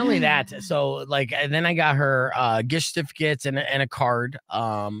 And not only that, so like, and then I got her gift certificates and a card.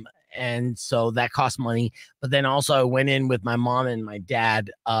 And so that cost money. But then also I went in with my mom and my dad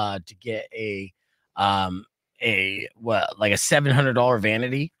to get a $700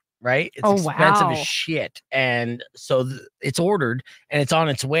 vanity. Right? It's expensive as shit. And so it's ordered and it's on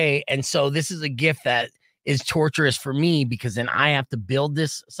its way. And so this is a gift that is torturous for me because then I have to build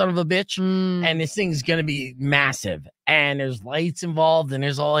this son of a bitch and this thing's going to be massive and there's lights involved and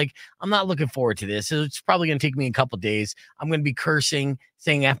there's all like, I'm not looking forward to this. It's probably going to take me a couple days. I'm going to be cursing,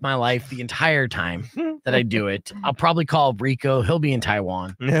 saying F my life the entire time that I do it. I'll probably call Rico. He'll be in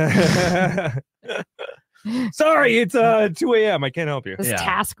Taiwan. Sorry, it's 2 a.m. I can't help you. This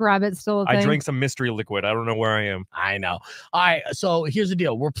Task Rabbit's still a thing. I drank some mystery liquid. I don't know where I am. I know. All right, so here's the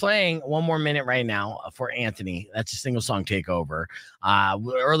deal. We're playing one more minute right now for Anthony. That's a single song takeover.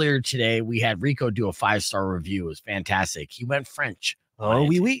 Earlier today, we had Rico do a 5-star review. It was fantastic. He went French. Oh,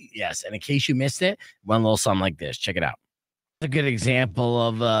 oui. Yes, and in case you missed it, one little song like this. Check it out. A good example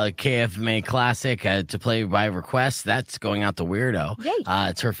of a KFMA classic to play by request. That's going out to Weirdo.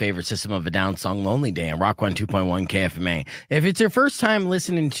 It's her favorite System of a Down song, Lonely Day, on Rock 102.1 KFMA. If it's your first time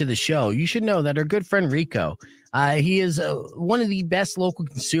listening to the show, you should know that our good friend Rico, he is one of the best local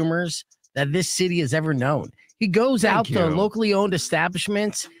consumers that this city has ever known. He goes out to locally owned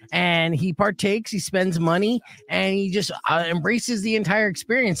establishments and he partakes, he spends money, and he just embraces the entire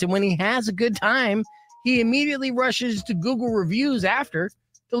experience. And when he has a good time, he immediately rushes to Google reviews after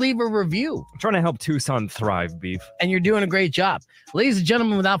to leave a review. I'm trying to help Tucson thrive, Beef. And you're doing a great job. Ladies and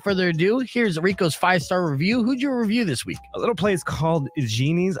gentlemen, without further ado, here's Rico's 5-star review. Who'd you review this week? A little place called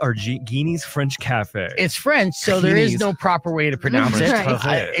Guinea's French Cafe. It's French, so there is no proper way to pronounce it.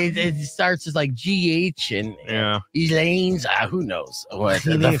 Right. It starts as like GH and Elaine's. Who knows what?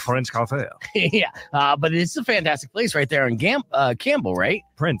 Guinea's French Cafe. Yeah, but it's a fantastic place right there in Campbell, right?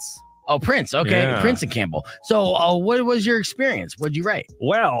 Prince. Oh, Prince. Okay, Yeah. Prince and Campbell. So what was your experience? What'd you write?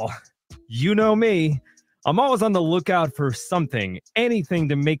 Well, you know me. I'm always on the lookout for something, anything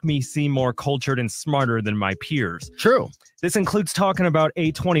to make me seem more cultured and smarter than my peers. True. This includes talking about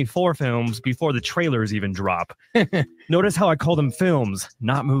A24 films before the trailers even drop. Notice how I call them films,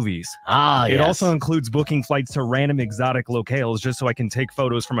 not movies. It also includes booking flights to random exotic locales just so I can take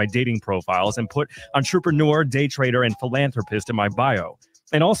photos for my dating profiles and put entrepreneur, day trader, and philanthropist in my bio.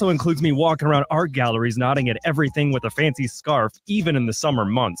 It also includes me walking around art galleries nodding at everything with a fancy scarf, even in the summer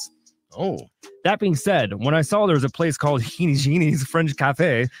months. Oh. That being said, when I saw there was a place called Guinea's French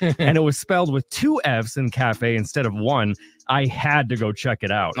Cafe, and it was spelled with 2 F's in cafe instead of 1, I had to go check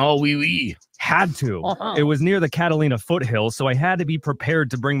it out. Oh, oui. Had to. It was near the Catalina foothills, so I had to be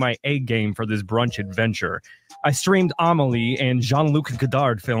prepared to bring my A game for this brunch adventure. I streamed Amélie and Jean-Luc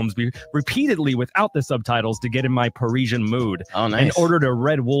Godard films repeatedly without the subtitles to get in my Parisian mood. Oh, nice. And ordered a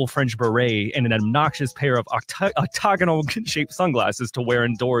red wool French beret and an obnoxious pair of octagonal-shaped sunglasses to wear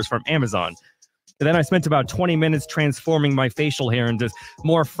indoors from Amazon. And then I spent about 20 minutes transforming my facial hair into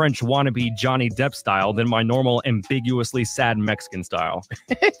more French wannabe Johnny Depp style than my normal ambiguously sad Mexican style.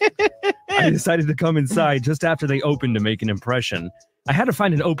 I decided to come inside just after they opened to make an impression. I had to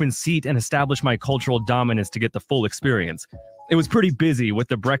find an open seat and establish my cultural dominance to get the full experience. It was pretty busy with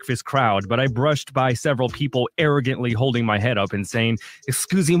the breakfast crowd, but I brushed by several people arrogantly holding my head up and saying,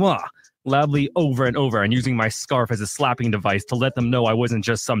 "Excusez-moi," loudly over and over and using my scarf as a slapping device to let them know I wasn't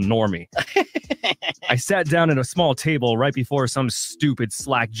just some normie. I sat down at a small table right before some stupid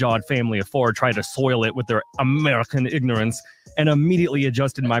slack-jawed family of 4 tried to soil it with their American ignorance and immediately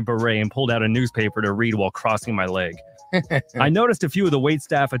adjusted my beret and pulled out a newspaper to read while crossing my leg. I noticed a few of the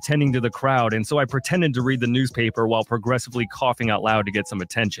waitstaff attending to the crowd, and so I pretended to read the newspaper while progressively coughing out loud to get some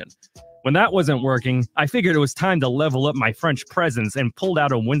attention. When that wasn't working, I figured it was time to level up my French presence and pulled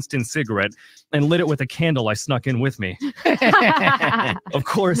out a Winston cigarette and lit it with a candle I snuck in with me. Of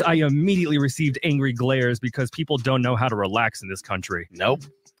course, I immediately received angry glares because people don't know how to relax in this country. Nope.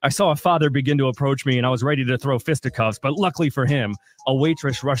 I saw a father begin to approach me and I was ready to throw fisticuffs, but luckily for him, a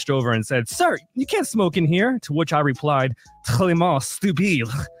waitress rushed over and said, "Sir, you can't smoke in here," to which I replied, "Tellement stupide."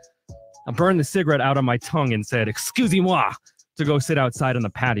 I burned the cigarette out on my tongue and said, "Excusez-moi," to go sit outside on the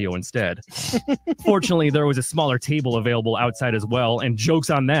patio instead. Fortunately, there was a smaller table available outside as well, and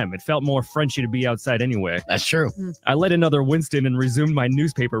jokes on them. It felt more Frenchy to be outside anyway. That's true. I lit another Winston and resumed my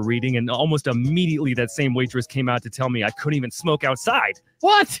newspaper reading, and almost immediately that same waitress came out to tell me I couldn't even smoke outside.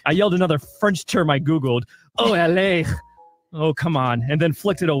 What? I yelled another French term I Googled, "Oh, allez." Oh, come on, and then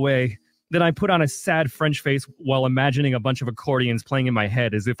flicked it away. Then I put on a sad French face while imagining a bunch of accordions playing in my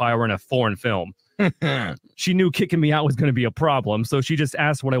head as if I were in a foreign film. She knew kicking me out was going to be a problem, so she just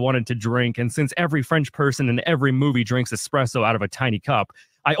asked what I wanted to drink, and since every French person in every movie drinks espresso out of a tiny cup,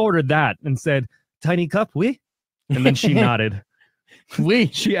 I ordered that and said, "Tiny cup, oui?" And then she nodded. Oui.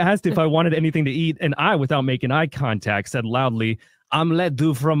 She asked if I wanted anything to eat, and I, without making eye contact, said loudly, "Omelette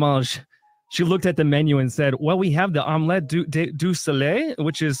du fromage." She looked at the menu and said, "Well, we have the omelette du soleil,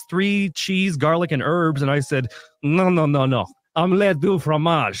 which is 3 cheese, garlic, and herbs." And I said, No. Omelette du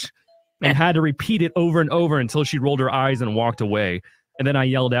fromage." And had to repeat it over and over until she rolled her eyes and walked away. And then I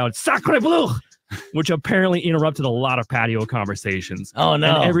yelled out, "Sacre bleu!" which apparently interrupted a lot of patio conversations. Oh,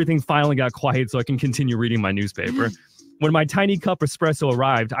 no. And everything finally got quiet so I can continue reading my newspaper. When my tiny cup espresso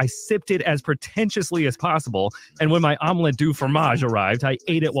arrived, I sipped it as pretentiously as possible. And when my omelette du fromage arrived, I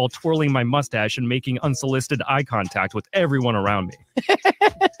ate it while twirling my mustache and making unsolicited eye contact with everyone around me.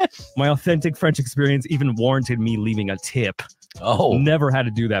 My authentic French experience even warranted me leaving a tip. Oh. Never had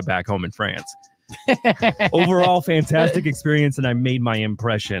to do that back home in France. Overall, fantastic experience, and I made my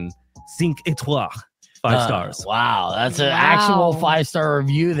impression. 5 étoiles. 5 stars. Wow, that's an actual 5-star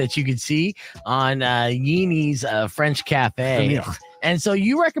review that you could see on Yini's French Cafe. And so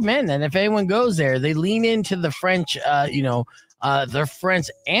you recommend that if anyone goes there, they lean into the French, their French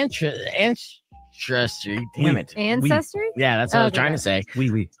ancestry. Damn it. Ancestry? Yeah, that's what I was trying to say.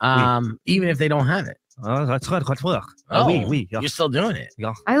 Oui. Even if they don't have it. Oui. You're still doing it.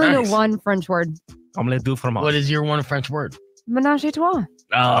 I only know one French word. Omelette du fromage. What is your one French word? Menage a trois.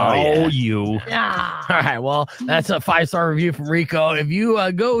 Oh, you. yeah. All right. Well, that's a 5-star review from Rico. If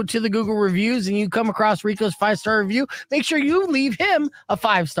you go to the Google reviews and you come across Rico's 5-star review, make sure you leave him a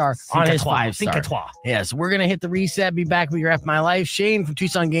 5-star on his 5-star. Yes, we're going to hit the reset. Be back with your F My Life. Shane from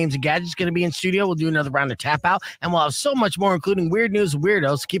Tucson Games and Gadgets is going to be in studio. We'll do another round of tap out, and we'll have so much more, including weird news and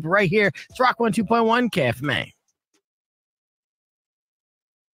weirdos. So keep it right here. It's Rock 102.1 KFMA.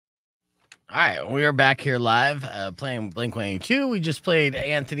 All right, we are back here live playing Blink-182. We just played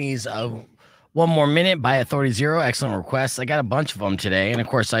Anthony's One More Minute by Authority Zero. Excellent requests. I got a bunch of them today. And, of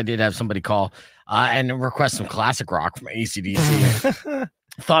course, I did have somebody call and request some classic rock from AC/DC.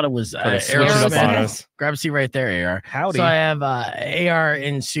 Thought it was Aerosmith. Grab a seat right there, AR. Howdy. So I have AR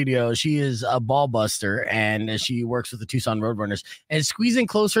in studio. She is a ball buster, and she works with the Tucson Roadrunners. And squeezing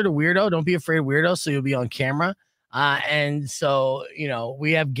closer to Weirdo. Don't be afraid of Weirdo, so you'll be on camera. And so,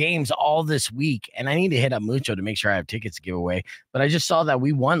 we have games all this week, and I need to hit up Mucho to make sure I have tickets to give away. But I just saw that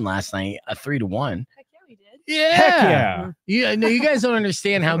we won last night, 3-1. Heck yeah, we did. Yeah. Heck yeah. No, you guys don't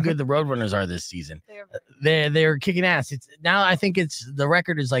understand how good the Roadrunners are this season. They're kicking ass. It's now I think the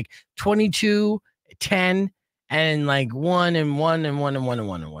record is like 22-10 and like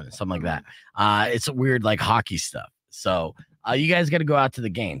 1-1, something like that. It's weird like hockey stuff. So you guys got to go out to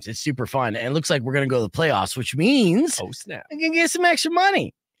the games. It's super fun. And it looks like we're going to go to the playoffs, which means snap. I can get some extra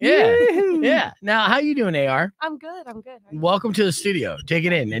money. Yeah. Yeah. Now, how you doing, AR? I'm good. Welcome to the studio. Take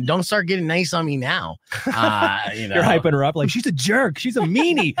it in. And don't start getting nice on me now. You're hyping her up like she's a jerk. She's a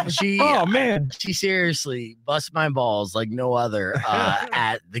meanie. Oh, man. She seriously busts my balls like no other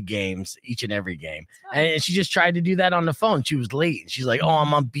at the games, each and every game. And she just tried to do that on the phone. She was late. She's like, oh,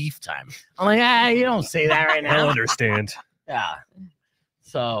 I'm on beef time. I'm like, you don't say that right now. I don't understand. Yeah.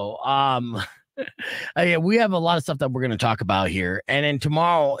 So, yeah, we have a lot of stuff that we're going to talk about here. And then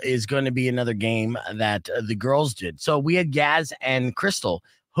tomorrow is going to be another game that the girls did. So we had Gaz and Crystal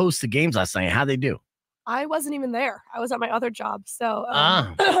host the games last night. How'd they do? I wasn't even there. I was at my other job. So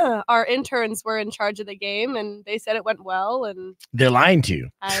our interns were in charge of the game, and they said it went well. And they're lying to you.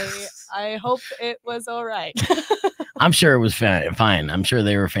 I hope it was all right. I'm sure it was fine. I'm sure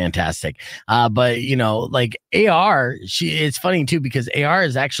they were fantastic. But like AR, it's funny too because AR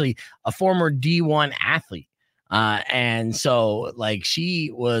is actually a former D1 athlete. And so like she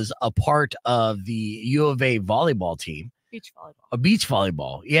was a part of the UofA volleyball team. Beach volleyball. A beach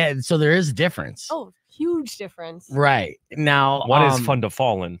volleyball. Yeah. So there is a difference. Oh, huge difference. Right. Now, one is fun to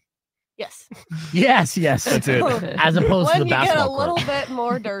fall in. Yes. Yes. That's it. As opposed to the basketball When you get a court. little bit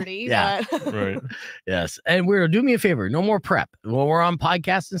more dirty. Yeah. But... Right. Yes. And do me a favor. No more prep. When we're on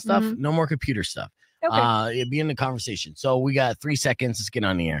podcasts and stuff, no more computer stuff. Okay. Be in the conversation. So we got 3 seconds. Let's get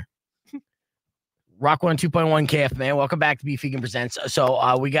on the air. Rock 102.1 KFMA. Welcome back to Beef Vegan Presents.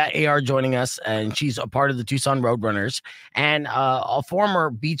 So we got AR joining us, and she's a part of the Tucson Roadrunners and a former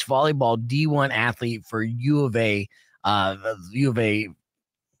beach volleyball D1 athlete for UofA.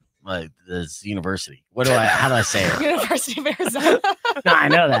 This university. How do I say it? University of Arizona. No, I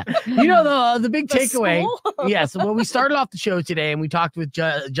know that. The big takeaway. Yeah. So when we started off the show today and we talked with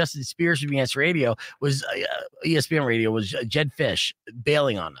Justin Spears from ESPN Radio, was Jedd Fisch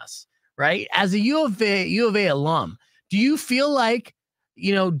bailing on us, right? As a UofA alum, do you feel like,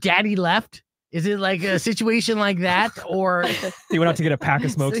 daddy left? Is it like a situation like that? Or he went out to get a pack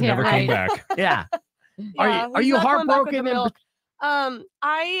of smokes and never came back? Yeah. Are you heartbroken?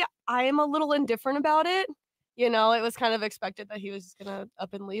 I am a little indifferent about it. It was kind of expected that he was just gonna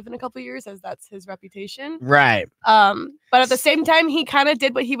up and leave in a couple of years, as that's his reputation. Right. But at the same time, he kind of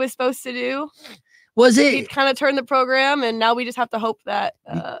did what he was supposed to do. He kind of turned the program, and now we just have to hope that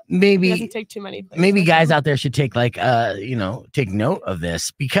maybe he doesn't take too many things. Maybe guys out there should take take note of this,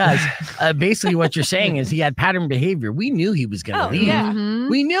 because basically what you're saying is he had pattern behavior. We knew he was going to leave. Yeah.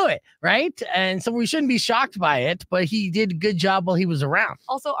 We knew it, right? And so we shouldn't be shocked by it, but he did a good job while he was around.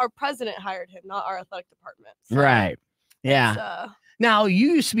 Also, our president hired him, not our athletic department. So right. Yeah. Now,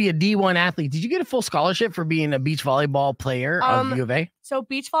 you used to be a D1 athlete. Did you get a full scholarship for being a beach volleyball player of UofA? So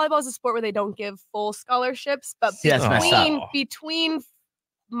beach volleyball is a sport where they don't give full scholarships, but between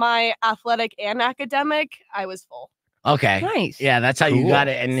my athletic and academic, I was full. Okay. Nice. Yeah, that's how you got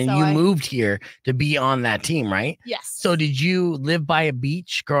it. And then you moved here to be on that team, right? Yes. So did you live by a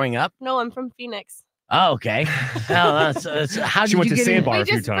beach growing up? No, I'm from Phoenix. Oh, okay. How she went to Sandbar a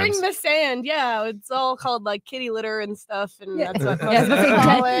few just times. bring the sand. Yeah, it's all called like kitty litter and stuff, and that's what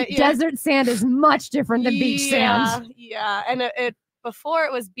call it. Desert sand is much different than beach sand. Yeah, and it before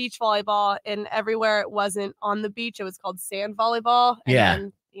it was beach volleyball, and everywhere it wasn't on the beach, it was called sand volleyball. And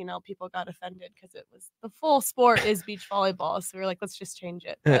then people got offended because it was the full sport is beach volleyball. So we were like, let's just change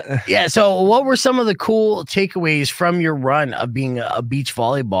it. But, yeah. So what were some of the cool takeaways from your run of being a beach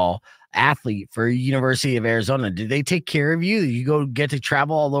volleyball athlete for University of Arizona? Did they take care of you? Did you get to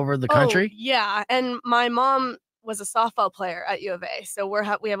travel all over the country? Yeah. And my mom was a softball player at UofA. So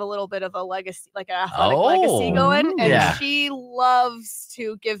we have a little bit of a legacy, like an athletic legacy going. And she loves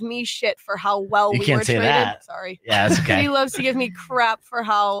to give me shit for how well we were treated. That. Sorry. Yeah, that's okay. She loves to give me crap for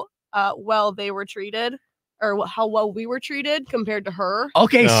how well they were treated. Or how well we were treated compared to her.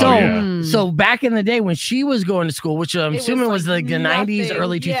 Okay, so back in the day when she was going to school, which I'm assuming was like the 90s,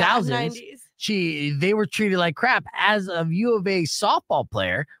 early 2000s, 90s. They were treated like crap. As a U of A softball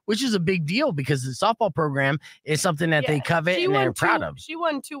player, which is a big deal because the softball program is something that they covet and they're proud of. She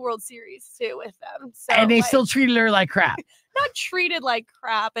won 2 World Series too with them. So, and they still treated her like crap. Not treated like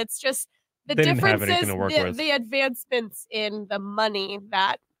crap. It's just the difference is the advancements in the money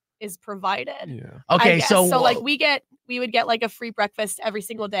that is provided. Yeah. Okay, so like we would get like a free breakfast every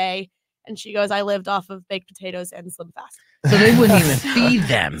single day, and she goes, I lived off of baked potatoes and Slim Fast. So they wouldn't even feed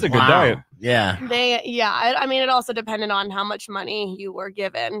them. It's a good diet. Yeah. I mean, it also depended on how much money you were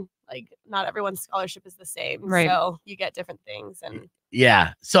given. Like, not everyone's scholarship is the same, right? So you get different things, and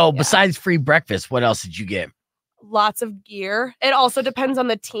So besides free breakfast, what else did you get? Lots of gear. It also depends on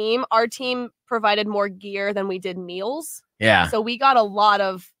the team. Our team provided more gear than we did meals. Yeah. So we got a lot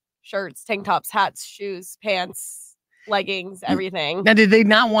of shirts, tank tops, hats, shoes, pants, leggings, everything. Now, did they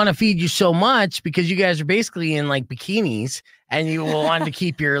not want to feed you so much because you guys are basically in like bikinis and you wanted to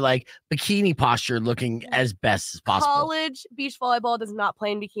keep your like bikini posture looking as best as possible? College beach volleyball does not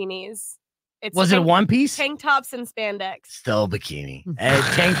play in bikinis. Was it a one piece? Tank tops and spandex. Still bikini. A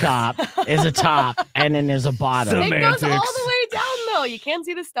tank top is a top, and then there's a bottom. It goes all the way down though. You can't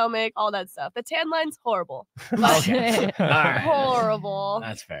see the stomach, all that stuff. The tan line's horrible. Okay. All right. Horrible.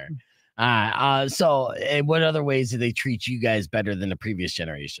 That's fair. All right. So what other ways do they treat you guys better than the previous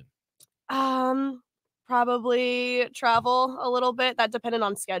generation? Probably travel a little bit. That depended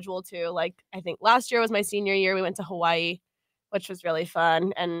on schedule too. Like, I think last year was my senior year. We went to Hawaii, which was really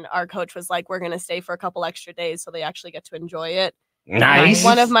fun. And our coach was like, we're going to stay for a couple extra days so they actually get to enjoy it. Nice.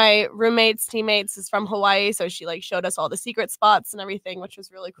 One of my teammates is from Hawaii. So she like showed us all the secret spots and everything, which was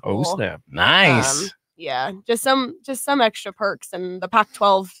really cool. Oh, snap. Nice. Yeah. Just some extra perks. And the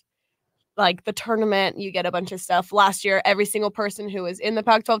Pac-12, like the tournament, you get a bunch of stuff. Last year, every single person who was in the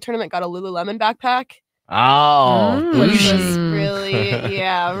Pac-12 tournament got a Lululemon backpack. Oh, which was really,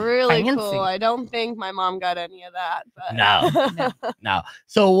 really cool. I don't think my mom got any of that. But No.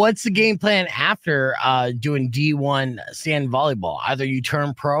 So what's the game plan after doing D1 sand volleyball? Either you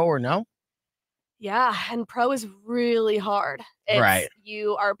turn pro or no? Yeah, and pro is really hard. Right.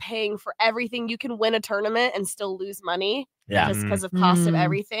 You are paying for everything. You can win a tournament and still lose money just because of cost of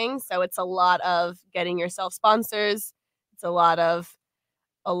everything. So it's a lot of getting yourself sponsors. It's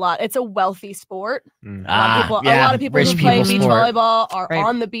it's a wealthy sport. A lot of people who play beach volleyball are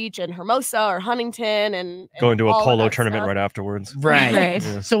on the beach in Hermosa or Huntington and going to a polo tournament right afterwards. Right.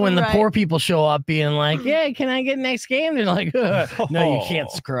 Yeah. So when the poor people show up being like, yeah, can I get next game? They're like, no, you can't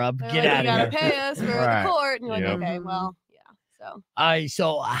scrub. Get out of here. You got to pay us for the court. And you're like, okay, well, yeah.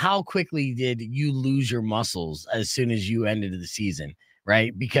 So how quickly did you lose your muscles as soon as you ended the season?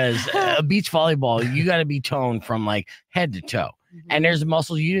 Right. Because beach volleyball, you got to be toned from like head to toe. And there's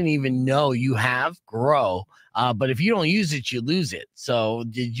muscles you didn't even know you grow. But if you don't use it, you lose it. So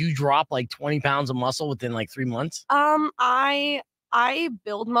did you drop like 20 pounds of muscle within like 3 months? I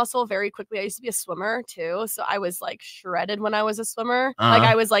build muscle very quickly. I used to be a swimmer too. So I was like shredded when I was a swimmer. Like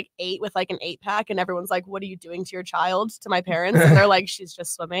I was like 8 with like an 8-pack and everyone's like, what are you doing to your child? To my parents. And they're like, she's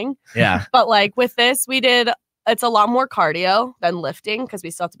just swimming. Yeah. But like with this, it's a lot more cardio than lifting because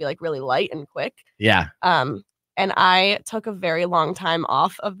we still have to be like really light and quick. Yeah. And I took a very long time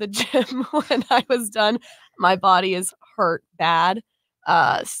off of the gym when I was done. My body is hurt bad.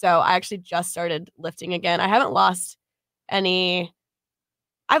 So I actually just started lifting again. I haven't lost any.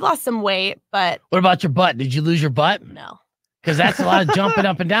 I've lost some weight, but. What about your butt? Did you lose your butt? No. Because that's a lot of jumping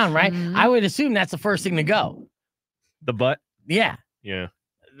up and down, right? I would assume that's the first thing to go. The butt? Yeah. Yeah.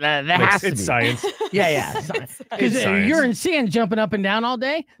 That has to be. It's science. Yeah. Because you're in sand jumping up and down all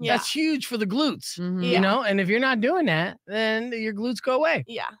day. Yeah. That's huge for the glutes, you know? And if you're not doing that, then your glutes go away.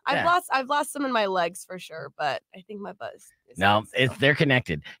 Yeah. I've lost some in my legs for sure, but I think my butt is no, they're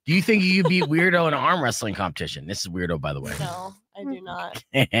connected. Do you think you could beat Weirdo in an arm wrestling competition? This is Weirdo, by the way. No, I do not.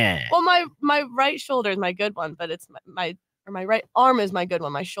 Well, my right shoulder is my good one, but it's my right arm is my good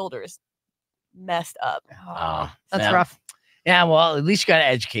one. My shoulder is messed up. That's rough. Yeah, well, at least you got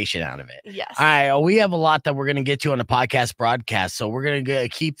an education out of it. Yes. All right, we have a lot that we're going to get to on the podcast broadcast, so we're going to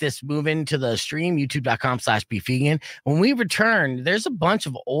keep this moving to the stream, youtube.com/beefvegan. When we return, there's a bunch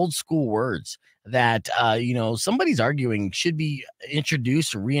of old school words that, somebody's arguing should be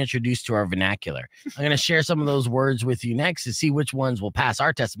introduced or reintroduced to our vernacular. I'm going to share some of those words with you next to see which ones will pass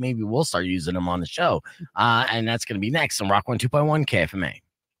our test. Maybe we'll start using them on the show, and that's going to be next on Rock 102.1 KFMA.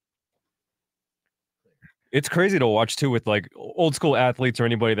 It's crazy to watch too with like old school athletes or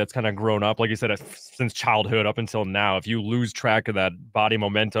anybody that's kind of grown up, like you said, since childhood up until now. If you lose track of that body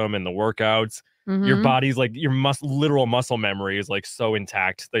momentum and the workouts, your body's like your literal muscle memory is like so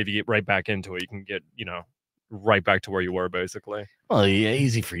intact that if you get right back into it, you can get, right back to where you were basically. Well, yeah,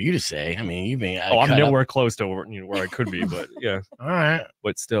 easy for you to say. I mean, you've been. I'm nowhere close to where I could be, but yeah. All right,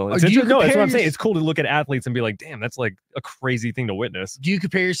 but still, it's no, that's what I'm saying. It's cool to look at athletes and be like, damn, that's like a crazy thing to witness. Do you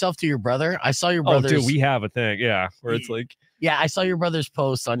compare yourself to your brother? I saw your brother. Oh, dude, we have a thing, yeah, where it's like. Yeah, I saw your brother's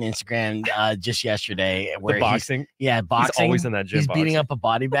post on Instagram just yesterday. Where the boxing, boxing. He's always in that gym. He's beating up a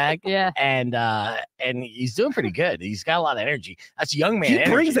body bag. Yeah, and he's doing pretty good. He's got a lot of energy. That's young man.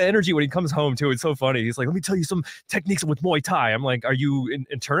 He brings the energy when he comes home too. It's so funny. He's like, "Let me tell you some techniques with Muay Thai." I'm like, "Are you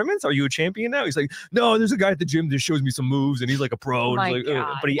in tournaments? Are you a champion now?" He's like, "No, there's a guy at the gym that shows me some moves, and he's like a pro." Oh and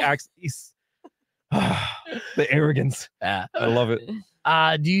but he acts. He's the arrogance. Yeah, I love it.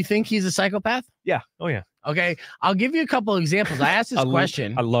 Do you think he's a psychopath? Yeah. Oh yeah. Okay, I'll give you a couple of examples. I asked this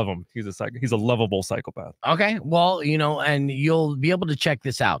question. I love him. He's a lovable psychopath. Okay, well, and you'll be able to check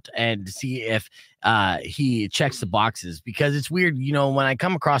this out and see if he checks the boxes, because it's weird. When I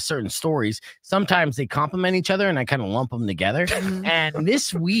come across certain stories, sometimes they complement each other and I kind of lump them together. And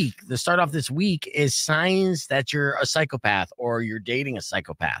this week, the start off this week is signs that you're a psychopath or you're dating a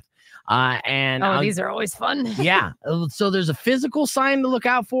psychopath. These are always fun. Yeah. So there's a physical sign to look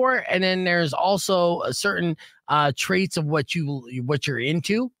out for, and then there's also a certain traits of what you're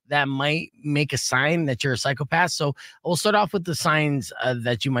into that might make a sign that you're a psychopath. So we'll start off with the signs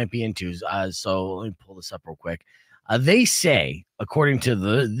that you might be into. So let me pull this up real quick. They say, according to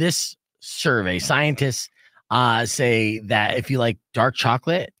this survey, scientists say that if you like dark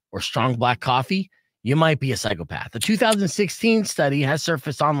chocolate or strong black coffee, you might be a psychopath. A 2016 study has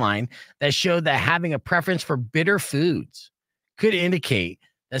surfaced online that showed that having a preference for bitter foods could indicate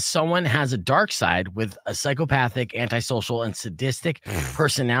that someone has a dark side with a psychopathic, antisocial, and sadistic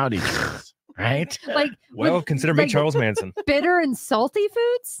personality traits, right? Consider me Charles Manson. Bitter and salty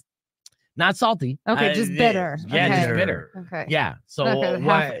foods? Not salty. Okay, just bitter. Yeah, okay. just bitter. Okay. Yeah. So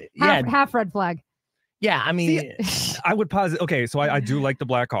half red flag. Yeah, I mean, I would posit. Okay, so I do like the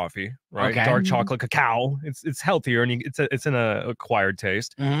black coffee, right? Okay. Dark chocolate, cacao. It's healthier and it's an acquired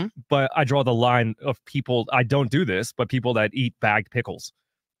taste. But I draw the line of people. I don't do this, but people that eat bagged pickles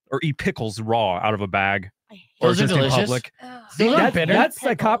or eat pickles raw out of a bag or those just are in delicious. public. Bitter. That's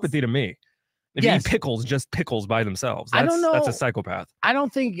psychopathy to me. If you eat pickles, just pickles by themselves, I don't know. That's a psychopath. I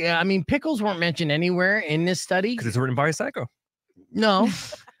don't think. I mean, pickles weren't mentioned anywhere in this study because it's written by a psycho. No.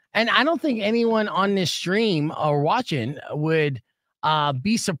 And I don't think anyone on this stream or watching would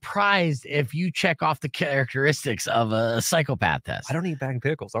be surprised if you check off the characteristics of a psychopath test. I don't eat bagged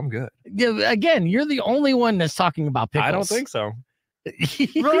pickles. I'm good. Again, you're the only one that's talking about pickles. I don't think so.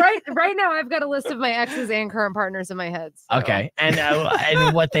 right now, I've got a list of my exes and current partners in my head. So. Okay,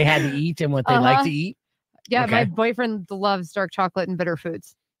 and what they had to eat and what they like to eat. Yeah, okay. My boyfriend loves dark chocolate and bitter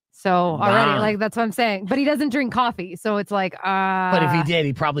foods. So already, that's what I'm saying. But he doesn't drink coffee, so it's like. But if he did,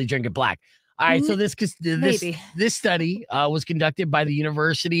 he'd probably drink it black. All right, so this study was conducted by the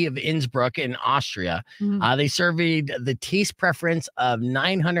University of Innsbruck in Austria. They surveyed the taste preference of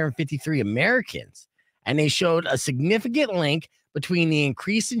 953 Americans, and they showed a significant link between the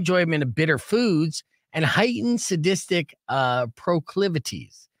increased enjoyment of bitter foods and heightened sadistic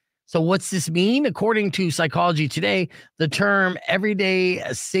proclivities. So what's this mean? According to Psychology Today, the term everyday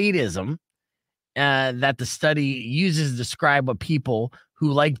sadism that the study uses to describe what people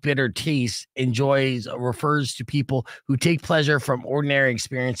who like bitter tastes refers to people who take pleasure from ordinary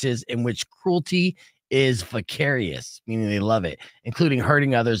experiences in which cruelty is vicarious, meaning they love it, including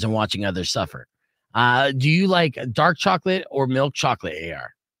hurting others and watching others suffer. Do you like dark chocolate or milk chocolate,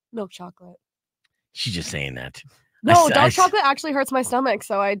 AR? Milk chocolate. She's just saying that. No, dark chocolate actually hurts my stomach,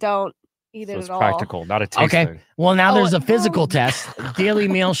 so I don't eat it at all. It's practical, not a taste thing. Well, now there's a physical test. Daily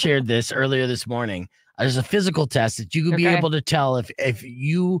Mail shared this earlier this morning. There's a physical test that you could be able to tell if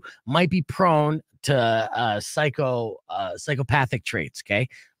you might be prone to psychopathic traits. Okay,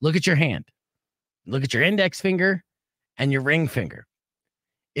 look at your hand. Look at your index finger and your ring finger.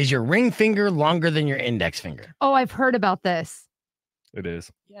 Is your ring finger longer than your index finger? Oh, I've heard about this. It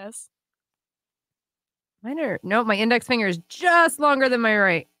is. Yes. My index finger is just longer than my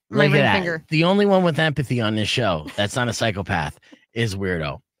ring finger. The only one with empathy on this show that's not a psychopath is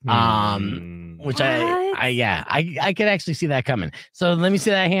Weirdo. Which I could actually see that coming. So let me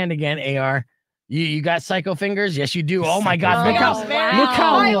see that hand again, AR. You got psycho fingers? Yes, you do. Oh my God! Look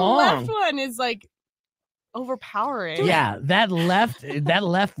how my long. left one is like overpowering. Yeah, that left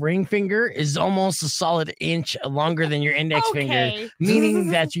ring finger is almost a solid inch longer than your index finger,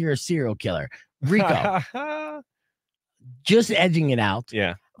 meaning that you're a serial killer. Rico, just edging it out.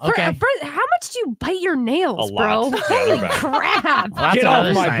 Yeah. Okay. How much do you bite your nails, A bro? lot. Holy crap! Well, Get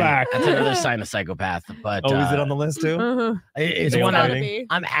off my back. That's another sign of psychopath. But is it on the list too? It's Nail one biting?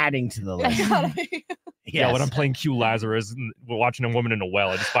 I'm adding to the list. Yeah, when I'm playing Q Lazarus and we're watching a woman in a well,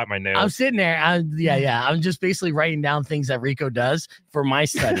 I just bite my nails. I'm sitting there. I'm just basically writing down things that Rico does for my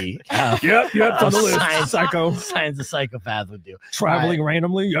study. Yep, on the list. Psycho. Signs a psychopath would do. Traveling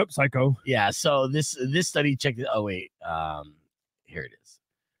randomly. Yep, psycho. Yeah. So this study checked it. Oh wait, here it is.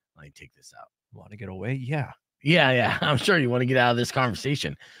 Let me take this out. Want to get away? Yeah. Yeah. I'm sure you want to get out of this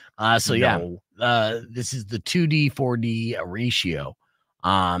conversation. This is the 2D 4D ratio.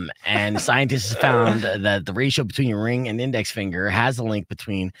 And scientists found that the ratio between your ring and index finger has a link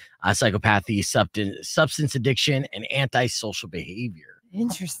between psychopathy, substance addiction, and antisocial behavior.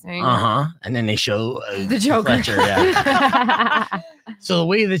 Interesting. And then they show the Joker. Fletcher, yeah. So the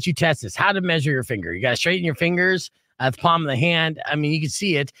way that you test this, how to measure your finger, you got to straighten your fingers at the palm of the hand. I mean, you can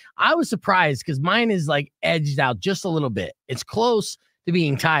see it. I was surprised because mine is like edged out just a little bit. It's close to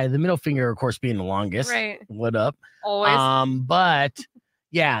being tied. The middle finger, of course, being the longest. Right. What up? Always. But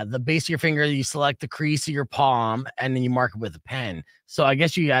yeah, the base of your finger, you select the crease of your palm and then you mark it with a pen. So I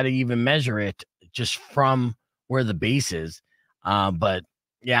guess you got to even measure it just from where the base is. But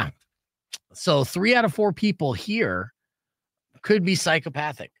yeah, so 3 out of 4 people here could be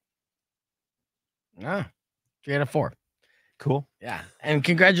psychopathic. 3 out of 4. Cool. Yeah. And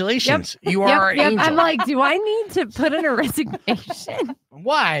congratulations. You are an angel. I'm like, do I need to put in a resignation?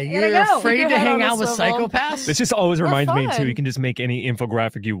 Why? You're afraid to hang out with psychopaths? It just always reminds me, too, you can just make any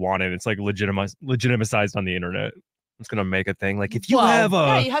infographic you want, and it's like legitimized on the internet. It's going to make a thing. Like, if you have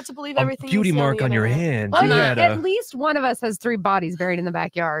you have to believe everything beauty mark on your hand. Well, at least one of us has 3 bodies buried in the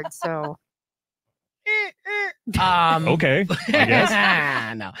backyard, so... okay, I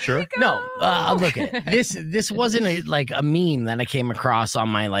guess. No, sure. No, look at it. This wasn't a meme that I came across on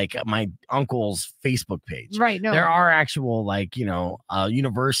my uncle's Facebook page. Right. No, there are actual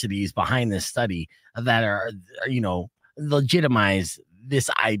universities behind this study that are legitimize this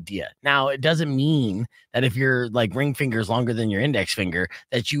idea. Now, it doesn't mean that if your ring finger is longer than your index finger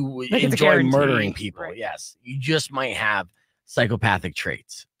that you enjoy murdering people. Right. Yes, you just might have psychopathic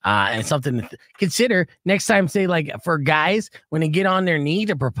traits. And something to consider next time, say for guys, when they get on their knee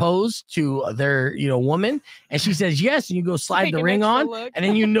to propose to their, woman and she says yes, and you go slide the ring on and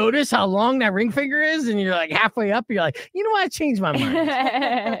then you notice how long that ring finger is and you're halfway up, you're like, you know what, I changed my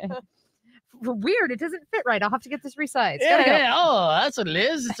mind. Weird, it doesn't fit right. I'll have to get this resized. Yeah. Oh, that's what it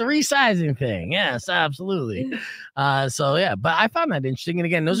is. It's a resizing thing. Yes, absolutely. But I found that interesting. And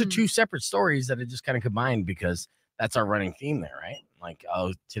again, those are 2 separate stories that are just kind of combined because that's our running theme there, right?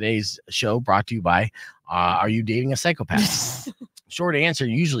 Today's show brought to you by are you dating a psychopath? Short answer,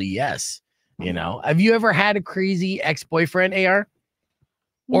 usually yes. Have you ever had a crazy ex-boyfriend, AR?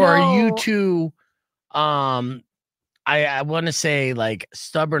 Or are you too I want to say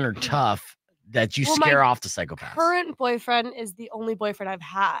stubborn or tough that you scare off the psychopath? Current boyfriend is the only boyfriend I've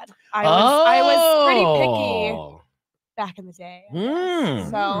had. I was pretty picky back in the day.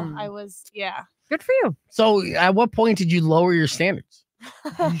 So I was, Good for you. So at what point did you lower your standards?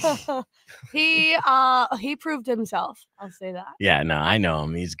 He proved himself. I'll say that. Yeah, no, I know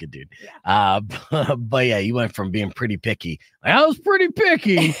him. He's a good dude. Yeah. But yeah, you went from being pretty picky. I was pretty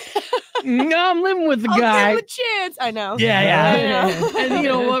picky. Now I'm living with the guy. Give him a chance. I know. Yeah.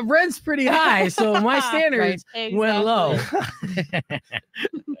 And rent's pretty high, so my standards went low.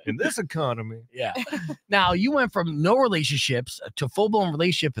 In this economy. Yeah. Now you went from no relationships to full-blown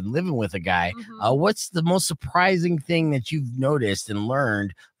relationship and living with a guy. What's the most surprising thing that you've noticed and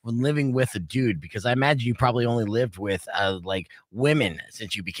learned when living with a dude? Because I imagine you probably only lived with women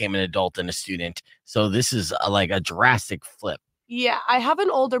since you became an adult and a student. So this is a drastic flip. Yeah, I have an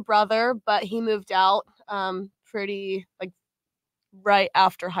older brother, but he moved out pretty right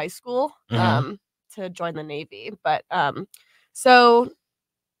after high school to join the Navy. But so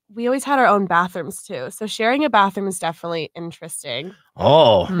we always had our own bathrooms too. So sharing a bathroom is definitely interesting.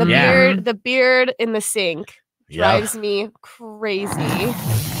 Oh, the beard in the sink drives me crazy.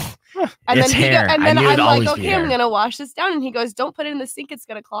 And it's hair. And then I'm like, okay, I'm gonna wash this down. And he goes, don't put it in the sink, it's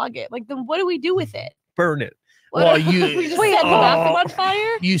gonna clog it. Then what do we do with it? burn it. Well, We just set the bathroom on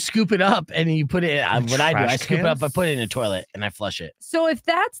fire. You scoop it up and you put it. What I do, I scoop it up, I cans? put it in a toilet, and I flush it. So if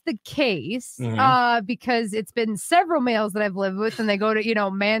that's the case, because it's been several males that I've lived with, and they go to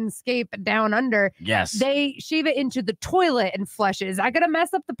Manscaped down under, Yes. they shave it into the toilet and flush it. Is that gonna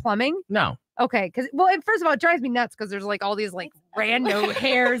mess up the plumbing? No. Okay, because first of all, it drives me nuts because there's like all these like rando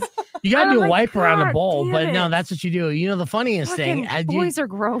hairs. You gotta I'm do a like, wipe around the God bowl, damn but no, it. that's what you do. You know the funniest thing? Boys are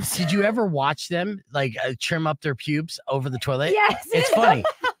gross. Did you ever watch them like trim up their pubes over the toilet? Yes, It's funny.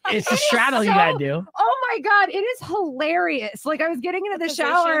 It's a straddle you gotta do. Oh my God, it is hilarious. Like I was getting into the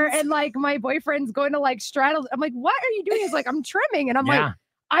shower and like my boyfriend's going to like straddle. I'm like, what are you doing? He's like, I'm trimming. And I'm like,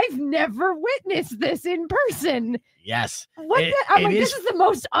 I've never witnessed this in person. Yes. I'm like, this is the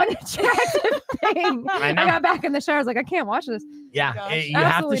most unattractive thing. I got back in the shower. I was like, I can't watch this. Yeah. You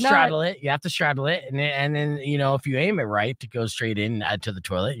have to straddle it. You have to straddle it. And then, if you aim it right, to go straight in to the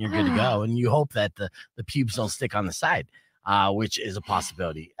toilet, and you're good to go. And you hope that the pubes don't stick on the side, which is a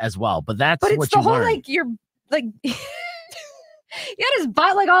possibility as well. But that's it's what the you whole learn. like you're like he had his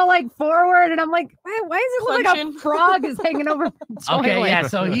butt like all like forward, and I'm like, why does it look like a frog is hanging over the toilet? Okay, yeah.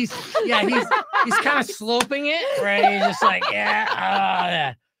 So he's kind of sloping it, right? He's just like,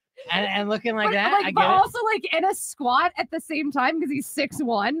 yeah. And looking like that. Like, I get but it. also like in a squat at the same time because he's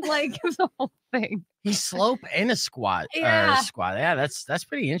 6'1". Like it was the whole thing. He slope in a squat. Yeah. Yeah, that's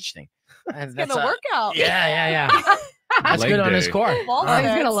pretty interesting. It's gonna work out. Yeah. That's good on his core. He's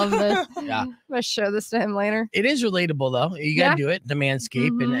gonna love this. Yeah. I'm gonna show this to him later. It is relatable though. You gotta do it, the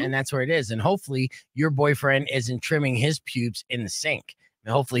Manscaped, and that's where it is. And hopefully your boyfriend isn't trimming his pubes in the sink.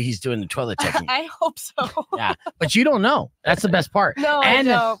 And hopefully he's doing the toilet technique. I hope so. Yeah, but you don't know. That's the best part. No, and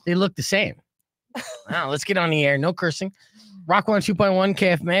I don't. they look the same. Now, let's get on the air. No cursing. Rock 102.1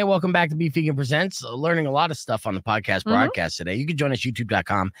 KFMA. Welcome back to Beef Vegan Presents. Learning a lot of stuff on the podcast broadcast today. You can join us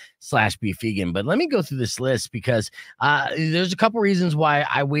youtube.com/Beef Vegan. But let me go through this list because there's a couple reasons why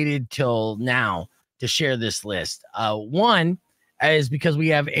I waited till now to share this list. One is because we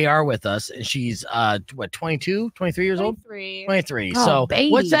have AR with us, and she's 22, 23 years old? 23. Oh, So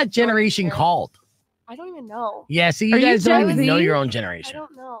baby. what's that generation called? I don't even know. Yeah, see, Are you you guys don't Gen even know Z? your own I generation.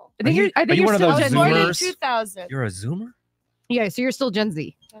 don't know. I think Are you you're one of still those I was Gen born in Zoomers? 2000. You're a Zoomer? Yeah, so you're still Gen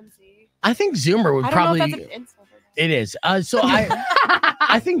Z. Gen Z. I think Zoomer would I don't probably. know if that's an insult or not. It is. So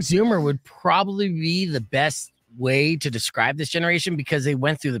I think Zoomer would probably be the best way to describe this generation because they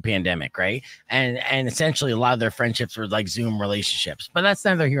went through the pandemic, right? And essentially a lot of their friendships were like Zoom relationships. But that's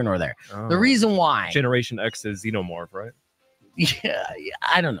neither here nor there. The reason why Generation X is Xenomorph, right? yeah,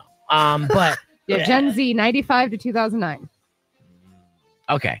 I don't know. But Yeah, Gen Z, 95 to 2009.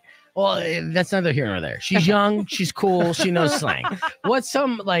 okay. Well, that's neither here nor there. She's young, she's cool, she knows slang. What's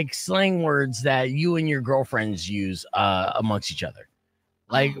some like slang words that you and your girlfriends use amongst each other?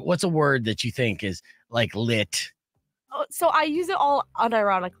 Like, what's a word that you think is like lit? Oh, so I use it all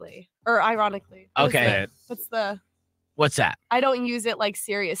unironically or ironically. Okay. What's that? I don't use it like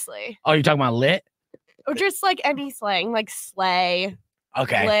seriously. Oh, you're talking about lit? Or just like any slang, like slay,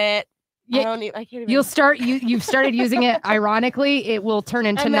 Okay. lit. Yeah, I can't even. you've started using it ironically, it will turn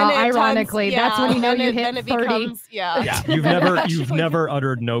into And then not it turns- ironically. That's when you know then you it- hit then it 30. becomes, yeah. You've never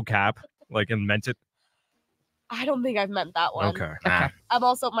uttered no cap, like, and meant it. I don't think I've meant that one. Okay. I'm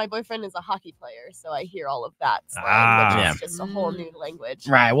also, my boyfriend is a hockey player, so I hear all of that slang, which Yeah. is just a whole new language.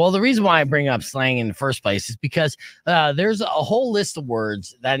 Right. Well, the reason why I bring up slang in the first place is because there's a whole list of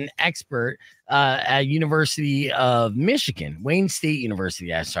words that an expert at University of Michigan, Wayne State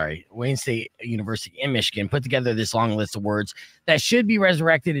University in Michigan, put together this long list of words that should be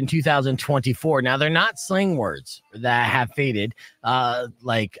resurrected in 2024. Now, they're not slang words that have faded,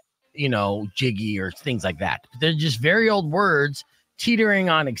 like, jiggy or things like that. They're just very old words teetering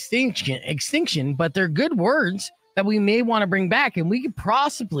on extinction, but they're good words that we may want to bring back, and we could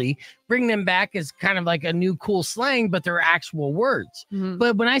possibly bring them back as kind of like a new cool slang, but they're actual words.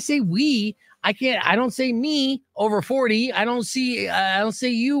 But when I say we, I don't say me over 40. I don't say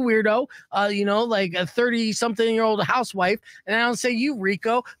you, weirdo, like a 30-something-year-old housewife. And I don't say you,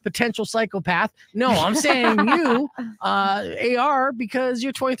 Rico, potential psychopath. No, I'm saying you, AR, because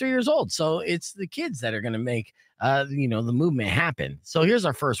you're 23 years old. So it's the kids that are going to make, the movement happen. So here's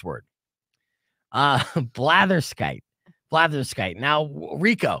our first word. Blatherskite. Blatherskite. Now,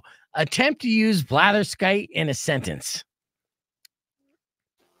 Rico, attempt to use blatherskite in a sentence.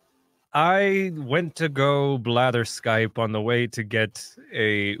 I went to go blather Skype on the way to get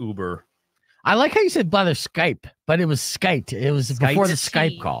a Uber. I like how you said blather Skype, but it was Skype. It was before the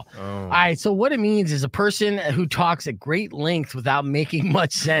Skype call. Oh. All right. So what it means is a person who talks at great length without making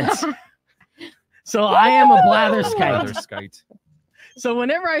much sense. So I am a blather Skype. Blather Skype. So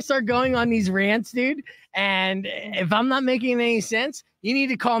whenever I start going on these rants, dude, and if I'm not making any sense, you need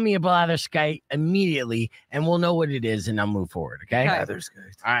to call me a blatherskite immediately, and we'll know what it is, and I'll move forward. Okay.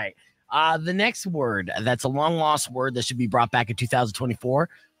 Blatherskite. All right. The next word that's a long lost word that should be brought back in 2024.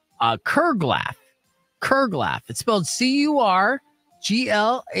 Kurglaff. Kurglaff. It's spelled Curglaff.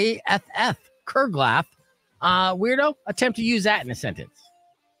 Kurglaff. Weirdo, attempt to use that in a sentence.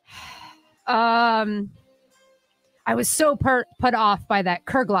 I was so put off by that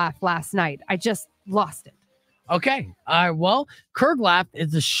Kurglaff last night. I just lost it. Okay. Well, Kurglaff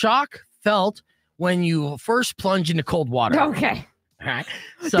is the shock felt when you first plunge into cold water. Okay. All right.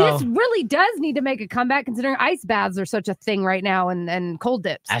 So This really does need to make a comeback considering ice baths are such a thing right now and cold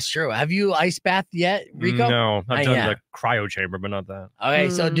dips. that's true. Have you ice bathed yet, Rico? No, I've done yeah. the cryo chamber, but not that. Okay.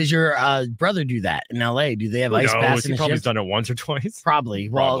 So does your brother do that in LA? Do they have ice baths in he the probably gyms? done it once or twice. Probably.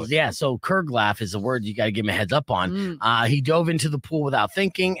 Well, Probably. yeah. So Kurglaff is a word you got to give him a heads up on. He dove into the pool without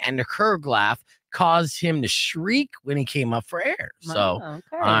thinking, and the Kurglaff caused him to shriek when he came up for air. So,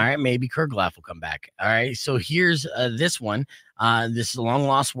 all right, maybe Kurglaff will come back. All right. So here's this one. This is a long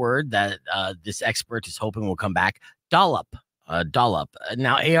lost word that this expert is hoping will come back. Dollop. Dollop.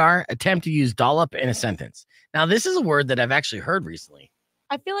 Now, AR, attempt to use dollop in a sentence. Now, this is a word that I've actually heard recently.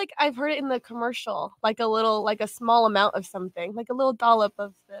 I feel like I've heard it in the commercial, like a small amount of something, like a little dollop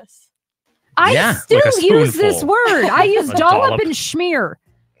of this. I still like a use this spoonful. word. I use A dollop dollop. and schmear.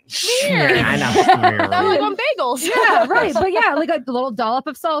 I know. That like on bagels. Yeah, right. But yeah, like a little dollop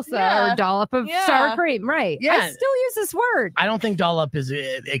of salsa or Yeah. a dollop of sour cream. Right. Yeah. I still use this word. I don't think dollop is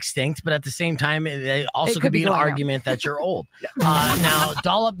extinct, but at the same time, it also It could could be be an going out. argument that you're old. Now,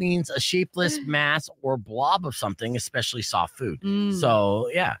 dollop means a shapeless mass or blob of something, especially soft food. So,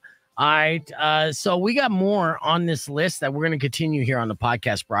 yeah. All right. So we got more on this list that we're going to continue here on the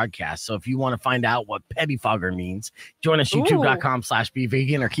podcast broadcast. So if you want to find out what pettifogger means, join us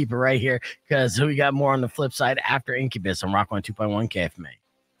youtube.com/bevegan or keep it right here because we got more on the flip side after Incubus on Rock 102.1 KFMA.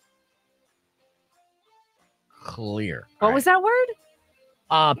 Clear. What was that word?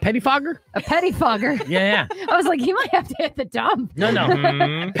 Pettifogger? A pettifogger. Yeah. I was like, you might have to hit the dump. No.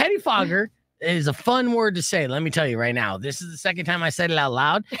 Pettifogger is a fun word to say. Let me tell you right now. This is the second time I said it out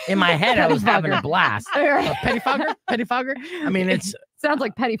loud. In my head, I was having a blast. Pettifogger. I mean, it sounds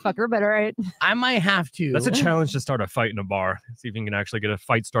like pettifucker, but all right. I might have to. That's a challenge to start a fight in a bar. See if you can actually get a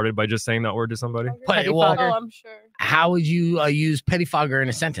fight started by just saying that word to somebody. Well, I'm sure. How would you use pettifogger in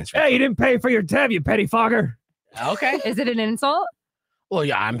a sentence? Hey, you didn't pay for your tab, you pettifogger. Okay. Is it an insult? Well,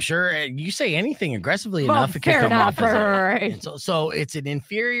 yeah, I'm sure you say anything aggressively enough, it can fair come enough. off as Right. So it's an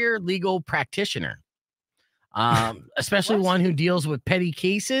inferior legal practitioner, especially one who deals with petty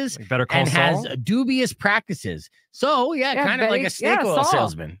cases Like Better Call and has Saul? dubious practices. So, yeah, kind of like a snake oil Saul.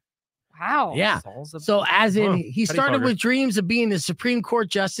 salesman. Wow. Yeah. Saul's a- So as in, Oh, he started pettifogger. with dreams of being the Supreme Court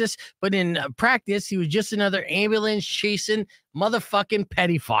justice, but in practice, he was just another ambulance chasing motherfucking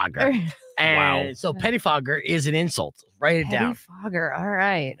pettifogger. And Wow. so pettifogger is an insult. Write it down. Pettifogger. All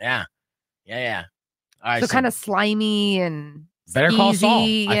right. Yeah. All right. So kind of slimy and Better Call Saul,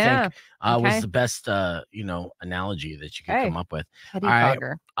 skeezy, I yeah. think, was Okay. the best, analogy that you could Okay. come up with. All right.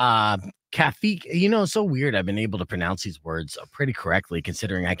 Pettifogger. Cafe, it's so weird. I've been able to pronounce these words pretty correctly,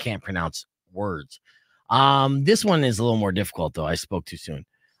 considering I can't pronounce words. This one is a little more difficult, though. I spoke too soon.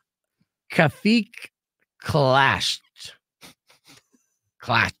 Kafik clashed.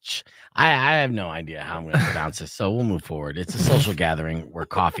 Clatch. I have no idea how I'm going to pronounce this, so we'll move forward. It's a social gathering where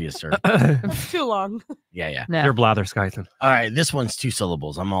coffee is served. It's too long. Yeah. No. You're blatherskiting. All right, this one's 2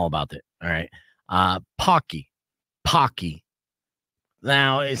 syllables. I'm all about it. All right. Pocky.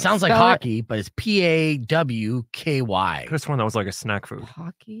 Now, it sounds like Spell it. hockey, but it's Pawky. Could have sworn that was like a snack food,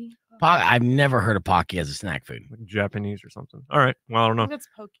 Hockey. I've never heard of Pocky as a snack food. like Japanese or something. All right. Well, I don't I think know. that's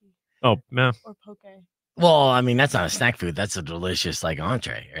pokey Oh, yeah. or poke. Well, I mean, that's not a snack food. That's a delicious,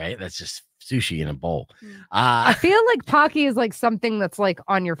 entree, right? That's just sushi in a bowl. I feel like Pocky is like something that's like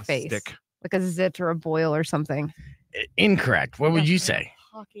on your face, Stick. like a zit or a boil or something. Incorrect. What would you say?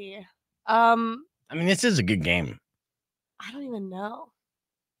 Hockey. I mean, this is a good game. I don't even know.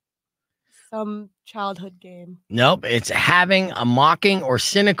 Some childhood game. Nope. It's having a mocking or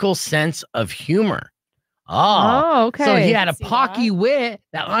cynical sense of humor. Oh, okay. So he had a See pocky that? wit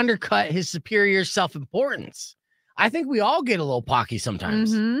that undercut his superior self-importance. I think we all get a little pocky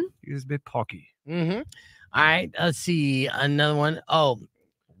sometimes. Mhm. He was a bit pocky. All right. Let's see. Another one. Oh,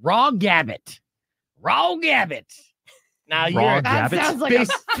 raw gabbit. Now Raw you're That gabbit? sounds like a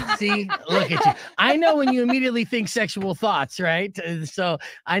see, look at you. I know when you immediately think sexual thoughts, right? So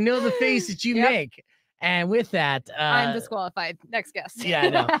I know the face that you Yep. make. And with that, I'm disqualified. Next guest. Yeah,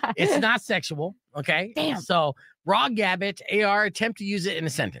 no, it's not sexual. Okay. Damn. So raw gabbit, AR, attempt to use it in a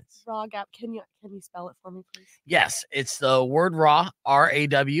sentence. Raw gap. Can you spell it for me, please? Yes, it's the word raw,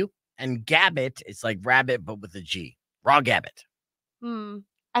 RAW, and gabbit. It's like rabbit, but with a G. Raw gabbit.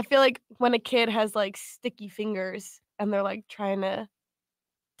 I feel like when a kid has like sticky fingers and they're like trying to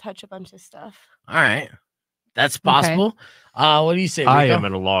touch a bunch of stuff. All right. That's possible. What do you say, Rico? I am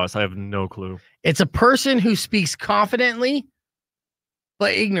at a loss. I have no clue. It's a person who speaks confidently,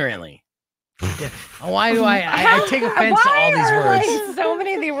 but ignorantly. Yeah. Why do I take offense to all these words? Like, so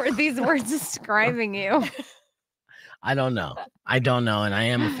many of these words describing you. I don't know. And I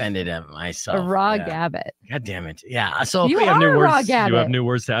am offended at myself. A raw gabbit. God damn it. Yeah. So you have are new a raw words. gabbit. You have new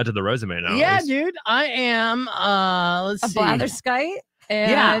words to add to the resume now. Yeah, dude. I am. Let's see. A blatherskite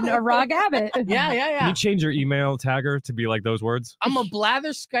and a raw gabbit. Yeah. Can you change your email tagger to be like those words? I'm a blather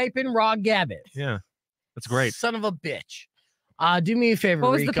Skyping raw gabbit. Yeah. That's great. Son of a bitch. Do me a favor,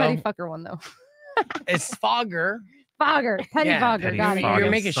 What was Rico. the petty fucker one though? It's Fogger. Petty fogger. Got it. You're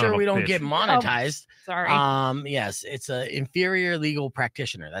making sure we don't get monetized. Sorry. Yes, it's an inferior legal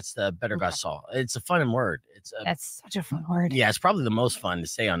practitioner. That's the better Gasol. It's a fun word. That's such a fun word. Yeah, it's probably the most fun to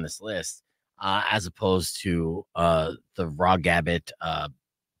say on this list, as opposed to the raw gabbit.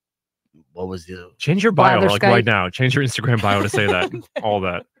 What was the change your bio like right now? Change your Instagram bio to say that. All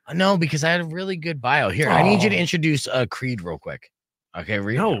that. No, because I had a really good bio here. I need you to introduce Creed real quick. Okay,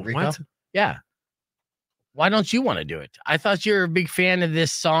 Rico. What? Yeah. Why don't you want to do it? I thought you were a big fan of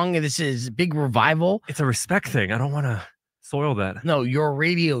this song. This is a big revival. It's a respect thing. I don't want to soil that. No, you're a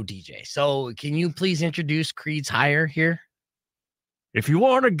radio DJ. So can you please introduce Creed's Higher here? If you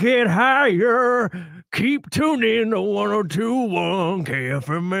want to get higher, keep tuning to 102.1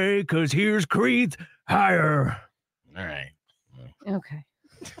 KFMA, because here's Creed's Higher. All right. Okay.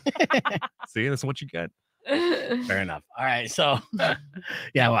 See, that's what you get. Fair enough. All right. So,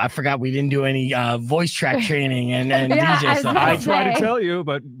 yeah, well, I forgot we didn't do any voice track training and DJ stuff. I tried to tell you,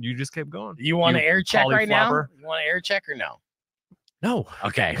 but you just kept going. You want an air check right now? You want an air check or no? No.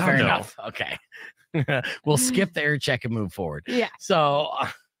 Okay. God, fair no. enough. Okay. We'll skip the air check and move forward. Yeah. So, all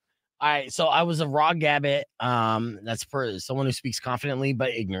right. So I was a raw gabbit. That's for someone who speaks confidently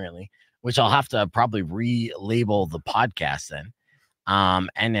but ignorantly, which I'll have to probably relabel the podcast then.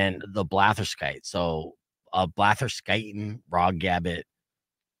 And then the blatherskite. So blatherskiting, raw gabbit,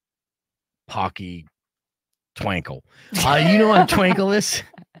 pocky, twinkle. You know what twinkle is?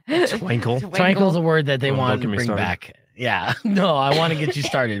 Twinkle. Twinkle's a word that they want to bring back. Yeah. No, I want to get you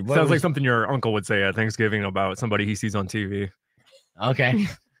started. Sounds like something your uncle would say at Thanksgiving about somebody he sees on TV. Okay.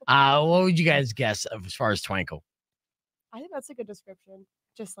 What would you guys guess as far as twinkle? I think that's a good description.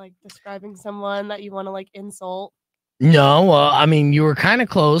 Just like describing someone that you want to like insult. No, well, I mean, you were kind of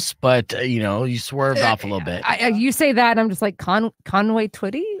close, but you swerved off a little bit. You say that, and I'm just like Conway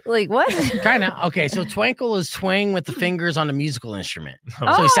Twitty, like what? Kind of. Okay, so twinkle is twang with the fingers on a musical instrument. So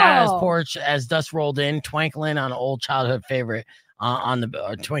he sat on his porch as dusk rolled in, twinkling on an old childhood favorite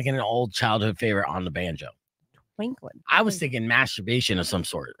twinkling an old childhood favorite on the banjo. Twinkling. I was thinking masturbation of some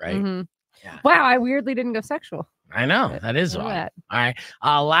sort, right? Mm-hmm. Yeah. Wow, I weirdly didn't go sexual. I know that is odd. All right.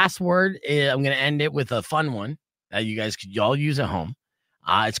 Last word. I'm going to end it with a fun one that you guys could all use at home.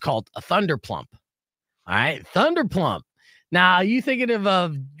 It's called a thunder plump. All right, thunder plump. Now, you thinking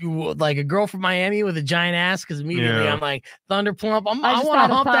of like a girl from Miami with a giant ass? Because immediately I'm like, thunder plump. I want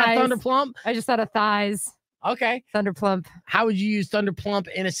to hump that thunder plump. I just thought of thighs. Okay. Thunder plump. How would you use thunder plump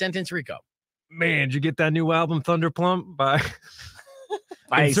in a sentence, Rico? Man, did you get that new album, Thunder Plump, by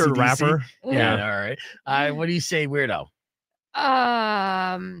insert AC/DC? Rapper? Yeah. All right. What do you say, Weirdo?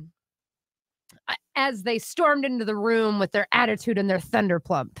 As they stormed into the room with their attitude and their thunder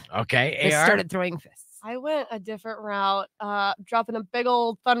plump. Okay. They started throwing fists. I went a different route, dropping a big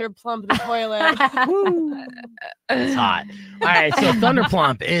old thunder plump in the toilet. It's hot. All right. So thunder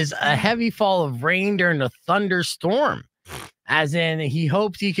plump is a heavy fall of rain during a thunderstorm. As in, he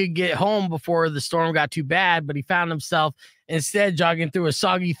hoped he could get home before the storm got too bad, but he found himself instead jogging through a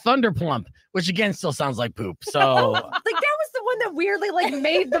soggy thunder plump, which again still sounds like poop. So like that was the one that weirdly like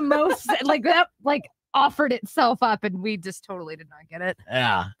made the most like that like offered itself up, and we just totally did not get it.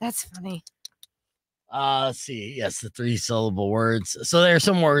 Yeah, that's funny. Let's see. Yes, the 3-syllable words. So there's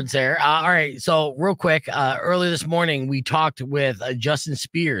some words there. All right. So real quick, early this morning, we talked with Justin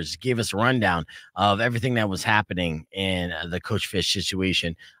Spears, gave us a rundown of everything that was happening in the Coach Fisch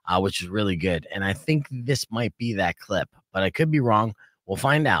situation, which is really good. And I think this might be that clip, but I could be wrong. We'll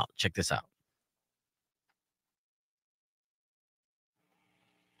find out. Check this out.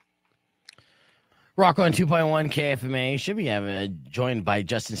 Rocco on 2.1 KFMA. Should be joined by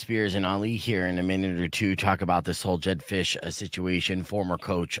Justin Spears and Ali here in a minute or two. Talk about this whole Jedd Fisch situation, former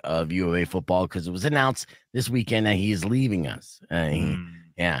coach of UofA Football, because it was announced this weekend that he is leaving us.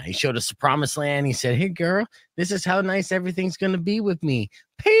 He showed us the promised land. He said, "Hey, girl, this is how nice everything's going to be with me.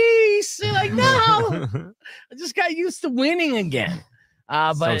 Peace." They're like, no, I just got used to winning again.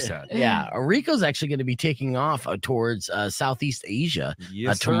 But so sad. Yeah, Rico's actually going to be taking off towards Southeast Asia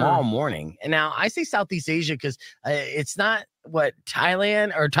tomorrow morning. And now I say Southeast Asia because it's not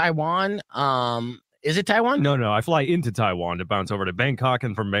Thailand or Taiwan. Is it Taiwan? No. I fly into Taiwan to bounce over to Bangkok,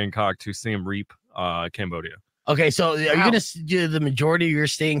 and from Bangkok to Siem Reap, Cambodia. Okay, so are you going to do the majority of your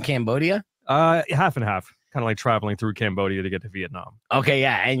stay in Cambodia? Half and half. Kind of like traveling through Cambodia to get to Vietnam. Okay,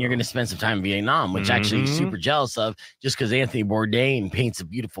 yeah, and you're going to spend some time in Vietnam, which actually super jealous of, just because Anthony Bourdain paints a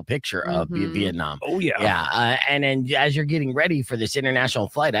beautiful picture of Vietnam. Oh, yeah. Yeah, and then as you're getting ready for this international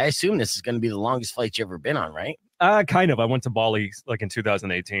flight, I assume this is going to be the longest flight you've ever been on, right? Kind of. I went to Bali like in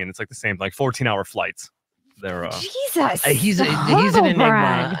 2018. It's like the same, like 14-hour flights. They're Jesus. He's an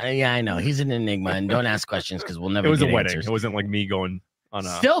enigma. Yeah, I know. He's an enigma, and don't ask questions because we'll never. It was get a wedding. answers. It wasn't like me going on a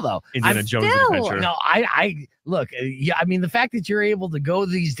still though Indiana Jones adventure. No, I look. Yeah, I mean the fact that you're able to go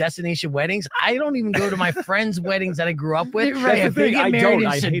to these destination weddings. I don't even go to my friends' weddings that I grew up with. Right. If they get married in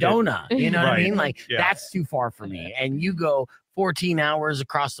Sedona, you know what I Right. mean? Like that's too far for me. And you go 14 hours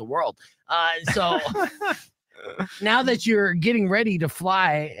across the world. So. Now that you're getting ready to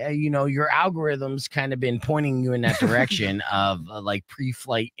fly, your algorithms kind of been pointing you in that direction of like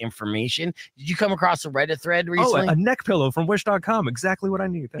pre-flight information. Did you come across a Reddit thread recently? Oh, a neck pillow from Wish.com. Exactly what I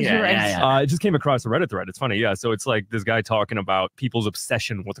need. I just came across a Reddit thread. It's funny. Yeah. So it's like this guy talking about people's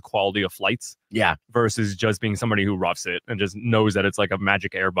obsession with the quality of flights. Yeah. Versus just being somebody who roughs it and just knows that it's like a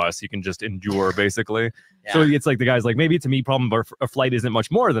magic Airbus you can just endure, basically. Yeah. So it's like the guy's like, maybe it's a me problem, but a flight isn't much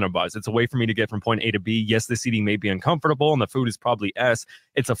more than a bus. It's a way for me to get from point A to B. Yes, the seating may be uncomfortable and the food is probably S.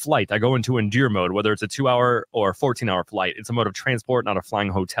 It's a flight. I go into endure mode, whether it's a 2-hour or 14-hour flight. It's a mode of transport, not a flying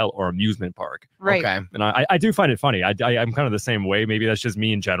hotel or amusement park. Right. Okay. And I do find it funny. I'm kind of the same way. Maybe that's just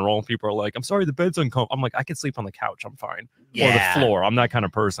me in general. People are like, I'm sorry, the bed's uncomfortable. I'm like, I can sleep on the couch. I'm fine. Yeah. Or the floor. I'm that kind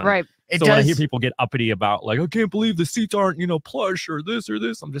of person. Right. So when I hear people get uppity about like, I can't believe the seats aren't, plush or this,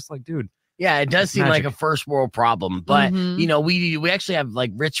 I'm just like, dude. Yeah, it does seem like a first world problem, but we actually have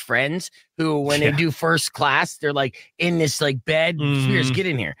like rich friends who, when they do first class, they're like in this like bed. Spears, get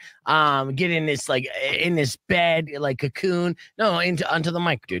in here. Get in this like in this bed like cocoon. No, onto the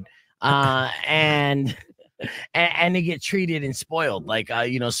mic, dude. And they get treated and spoiled like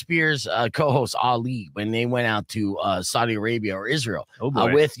Spears co-host Ali when they went out to Saudi Arabia or Israel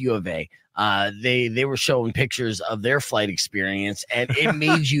with UofA. They were showing pictures of their flight experience, and it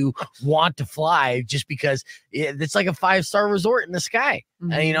made you want to fly just because it's like a 5-star resort in the sky.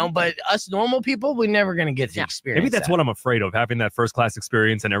 But us normal people, we're never going to get to experience. Maybe that's what I'm afraid of, having that first class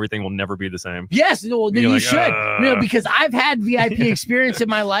experience and everything will never be the same. Yes, well, then you should. Because I've had VIP experience in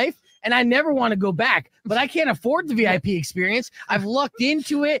my life. And I never want to go back, but I can't afford the VIP experience. I've lucked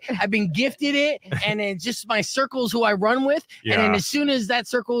into it. I've been gifted it. And then just my circles who I run with. Yeah. And then as soon as that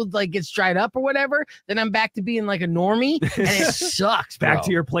circle like gets dried up or whatever, then I'm back to being like a normie. And it sucks. Back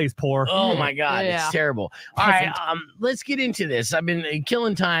to your place, poor. Oh my God. It's terrible. All right. Let's get into this. I've been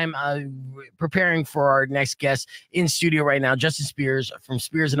killing time preparing for our next guest in studio right now. Justin Spears from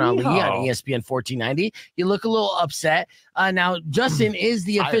Spears and Ali on ESPN 1490. You look a little upset. Now, Justin is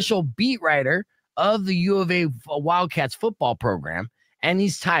the official beat writer of the U of A Wildcats football program, and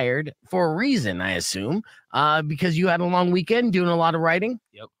he's tired for a reason, I assume, because you had a long weekend doing a lot of writing.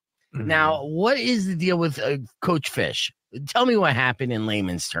 Yep. Now, what is the deal with Coach Fisch? Tell me what happened in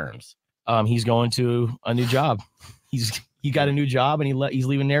layman's terms. He's going to a new job. He got a new job, and he's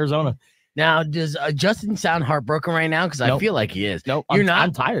leaving Arizona. Now, does Justin sound heartbroken right now? Because I feel like he is. Nope, you're not.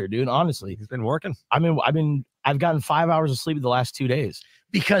 I'm tired, dude. Honestly, he's been working. I've gotten 5 hours of sleep the last 2 days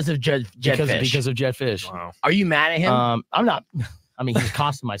because of Jedd Fisch. Because of Jedd Fisch. Wow. Are you mad at him? I'm not. I mean, he's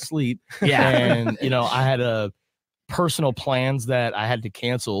costing my sleep. Yeah, and I had personal plans that I had to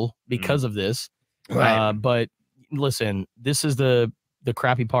cancel because of this. Right. But listen, this is the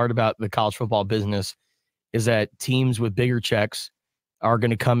crappy part about the college football business is that teams with bigger checks are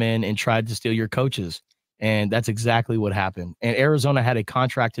going to come in and try to steal your coaches. And that's exactly what happened. And Arizona had a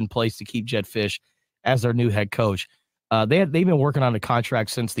contract in place to keep Jedd Fisch as their new head coach. They've been working on the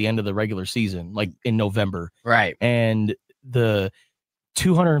contract since the end of the regular season, like in November. Right. And the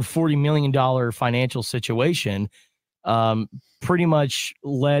 $240 million financial situation pretty much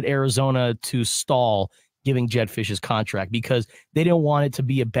led Arizona to stall giving Jedd Fisch his contract because they didn't want it to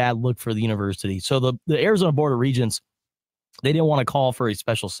be a bad look for the university. So the Arizona Board of Regents, they didn't want to call for a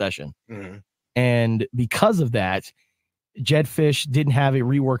special session. And because of that, Jedd Fisch didn't have a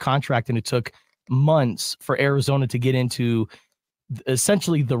rework contract, and it took months for Arizona to get into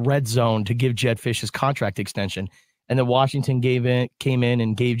essentially the red zone to give Jedd Fisch his contract extension. And then Washington came in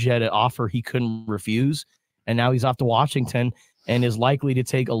and gave Jedd an offer he couldn't refuse. And now he's off to Washington and is likely to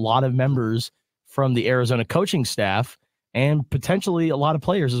take a lot of members from the Arizona coaching staff and potentially a lot of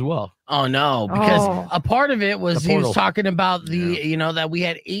players as well. Oh, no, because a part of it was he was talking about that we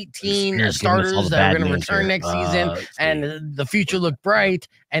had 18 starters that are going to return next season and the future looked bright.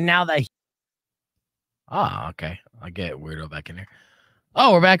 And now that okay. I get Weirdo back in there.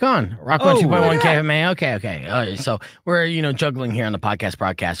 Oh, we're back on Rock 102.1 KFMA. Okay. All right, so we're juggling here on the podcast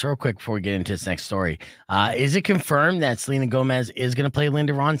broadcast. Real quick before we get into this next story, is it confirmed that Selena Gomez is going to play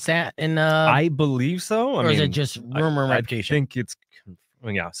Linda Ronstadt in? I believe so. Or is it just rumor and reputation? I think it's.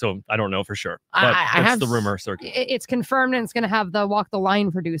 Yeah, so I don't know for sure. But I have the rumor circuit. It's confirmed, and it's going to have the Walk the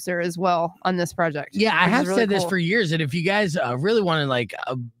Line producer as well on this project. Yeah, I have said this for years. And if you guys really want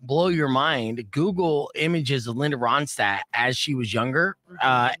to blow your mind, Google images of Linda Ronstadt as she was younger,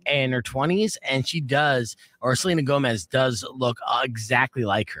 in her 20s, and she does, or Selena Gomez does look exactly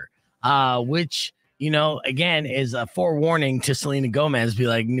like her, which. Again, is a forewarning to Selena Gomez. Be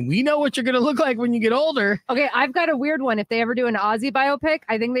like, we know what you're going to look like when you get older. Okay, I've got a weird one. If they ever do an Ozzy biopic,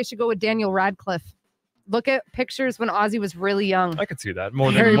 I think they should go with Daniel Radcliffe. Look at pictures when Ozzy was really young. I could see that.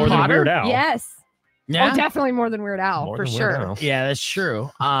 More than Weird Al. Yes. Yeah. Oh, definitely more than Weird Al, for sure. Yeah, that's true.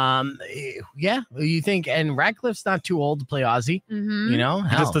 Yeah, you think, and Radcliffe's not too old to play Ozzy. Mm-hmm.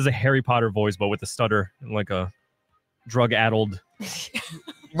 He just does a Harry Potter voice, but with a stutter, like a drug-addled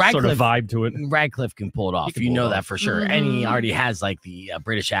sort of vibe to it. Radcliffe can pull it off. That for sure. And he already has the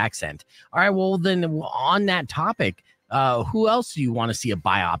British accent. All right. Well, then on that topic, who else do you want to see a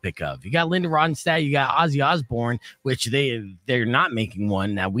biopic of? You got Linda Ronstadt, you got Ozzy Osbourne, which they're not making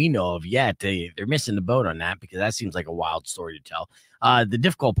one that we know of yet. They're missing the boat on that because that seems like a wild story to tell. The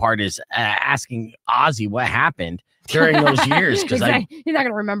difficult part is asking Ozzy what happened during those years. Because he's not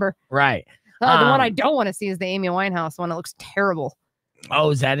going to remember. Right. The one I don't want to see is the Amy Winehouse one. It looks terrible.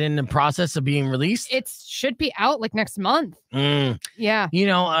 Oh, is that in the process of being released? It should be out next month. Yeah.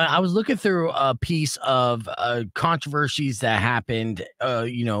 I was looking through a piece of controversies that happened,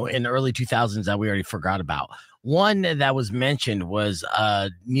 in the early 2000s that we already forgot about. One that was mentioned was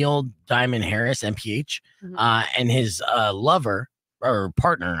Neil Diamond Harris, MPH, and his lover or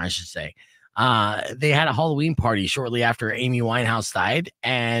partner, I should say. They had a Halloween party shortly after Amy Winehouse died,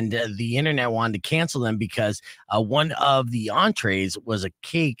 and the internet wanted to cancel them because one of the entrees was a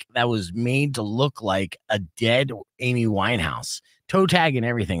cake that was made to look like a dead Amy Winehouse, toe tag and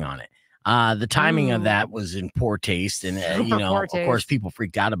everything on it. The timing of that was in poor taste, and of course, people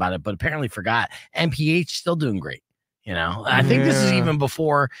freaked out about it, but apparently forgot. MPH still doing great. I think this is even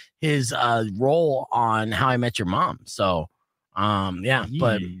before his role on How I Met Your Mom. So.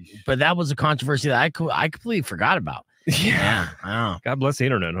 But that was a controversy that I completely forgot about. Yeah, I know. God bless the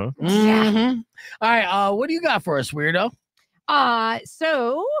internet, huh? Mm-hmm. All right, what do you got for us, Weirdo?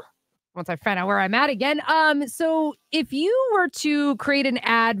 So once I find out where I'm at again, so if you were to create an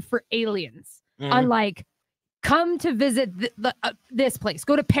ad for aliens on come to visit this place,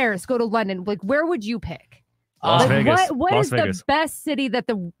 go to Paris, go to London, where would you pick? Las Vegas. What Las is Vegas. the best city that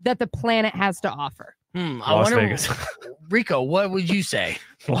the planet has to offer? Las Vegas. Rico, what would you say?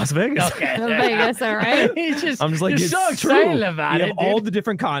 Las Vegas. Okay. Vegas, all right. I'm just like, you're so excited about you it. have all the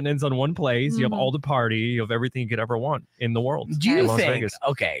different continents on one place. You have all the party. You have everything you could ever want in the world. Do you Las think? Vegas.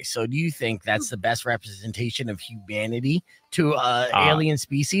 Okay, so do you think that's the best representation of humanity to alien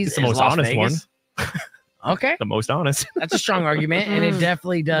species? It's the most Las honest Vegas? one. Okay. The most honest. That's a strong argument, and it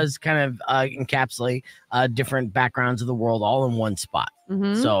definitely does kind of encapsulate different backgrounds of the world all in one spot.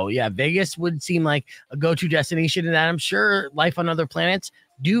 So, yeah, Vegas would seem like a go-to destination, and I'm sure life on other planets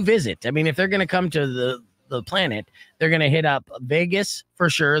do visit. I mean, if they're going to come to the planet, they're going to hit up Vegas for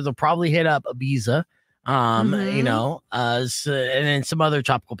sure. They'll probably hit up Ibiza, and then some other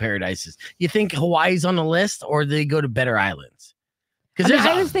tropical paradises. You think Hawaii's on the list, or do they go to better islands? Because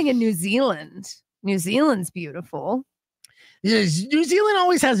I was thinking New Zealand. New Zealand's beautiful. New Zealand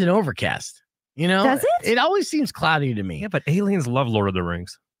always has an overcast. Does it? It always seems cloudy to me. Yeah, but aliens love Lord of the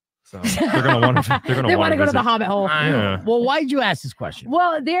Rings, so they're gonna want to. They want to go to the Hobbit hole. Yeah. Well, why'd you ask this question?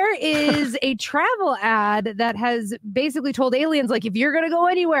 Well, there is a travel ad that has basically told aliens, if you're gonna go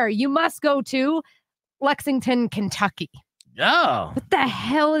anywhere, you must go to Lexington, Kentucky. Oh, what the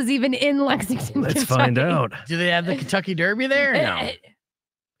hell is even in Lexington? Let's Kentucky? find out. Do they have the Kentucky Derby there? Or no.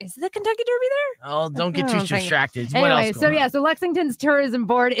 Is the Kentucky Derby there? Oh, don't get too distracted. Anyway, so Lexington's tourism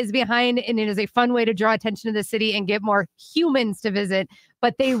board is behind, and it is a fun way to draw attention to the city and get more humans to visit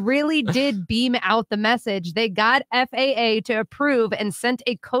but they really did beam out the message. They got FAA to approve and sent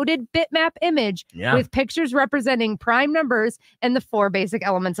a coded bitmap image with pictures representing prime numbers and the 4 basic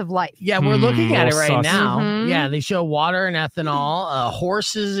elements of life. Yeah, we're looking at it right now. Mhm. Yeah, they show water and ethanol,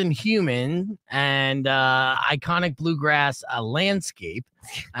 horses and human, and iconic bluegrass landscape,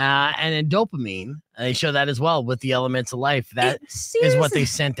 and then dopamine. They show that as well with the elements of life. That is what they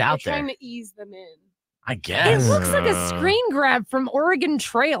sent out there. Trying to ease them in. I guess. It looks like a screen grab from Oregon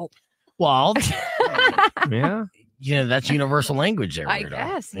Trail. Well, yeah. You know, that's universal language there. I Weirdo.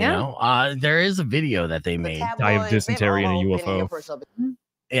 guess, You know, there is a video that they made. Die of dysentery in a UFO.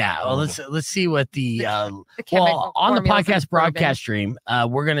 Yeah, well, let's see what the on the chemical formulas podcast of broadcast stream,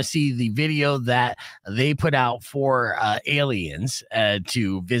 we're gonna see the video that they put out for aliens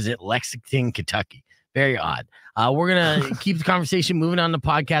to visit Lexington, Kentucky. Very odd. We're gonna keep the conversation moving on the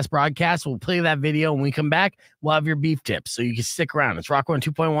podcast broadcast. We'll play that video when we come back. We'll have your beef tips, so you can stick around. It's Rock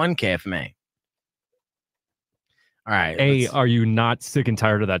 102.1 KFMA. All right. Are you not sick and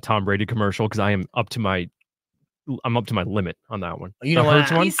tired of that Tom Brady commercial? Because I'm up to my limit on that one. You know what?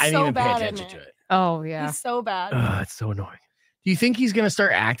 He's I didn't so even pay bad attention in to it. it. Oh, yeah. He's so bad. It's so annoying. Do you think he's gonna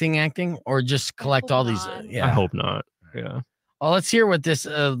start acting, or just collect all these? I hope not. Yeah. Well, let's hear what this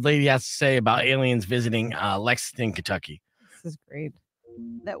lady has to say about aliens visiting Lexington, Kentucky. This is great.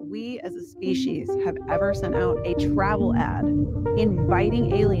 That we as a species have ever sent out a travel ad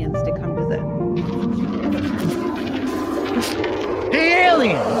inviting aliens to come visit. Hey,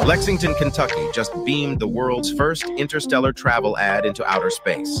 alien! Lexington, Kentucky just beamed the world's first interstellar travel ad into outer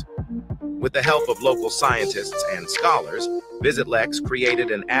space. With the help of local scientists and scholars, Visit Lex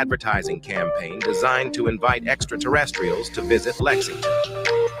created an advertising campaign designed to invite extraterrestrials to visit Lexington.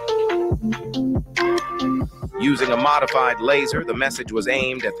 Using a modified laser, the message was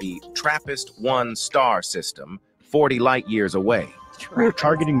aimed at the TRAPPIST-1 star system, 40 light years away. We're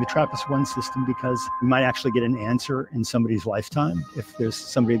targeting the TRAPPIST-1 system because we might actually get an answer in somebody's lifetime if there's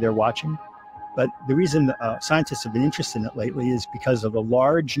somebody there watching. But the reason scientists have been interested in it lately is because of the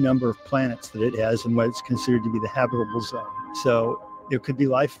large number of planets that it has and what it's considered to be the habitable zone. So there could be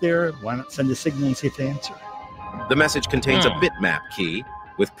life there. Why not send a signal and see if they answer? The message contains a bitmap key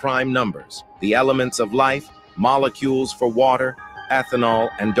with prime numbers, the elements of life, molecules for water, ethanol,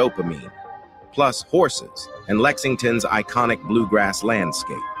 and dopamine, plus horses and Lexington's iconic bluegrass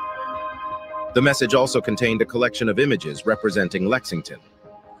landscape. The message also contained a collection of images representing Lexington,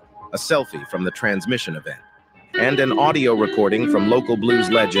 a selfie from the transmission event, and an audio recording from local blues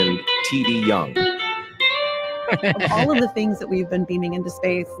legend T.D. Young. Of all of the things that we've been beaming into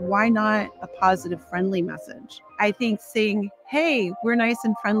space, why not a positive, friendly message? I think saying, hey, we're nice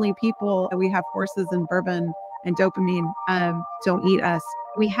and friendly people, we have horses and bourbon and dopamine, don't eat us.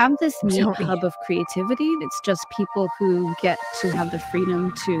 We have this neat hub of creativity. It's just people who get to have the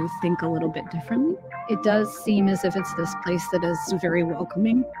freedom to think a little bit differently. It does seem as if it's this place that is very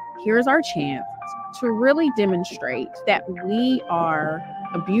welcoming. Here's our chance to really demonstrate that we are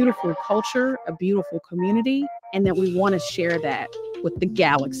a beautiful culture, a beautiful community, and that we want to share that with the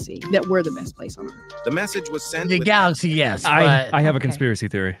galaxy, that we're the best place on earth. The message was sent the galaxy, yes. I have a conspiracy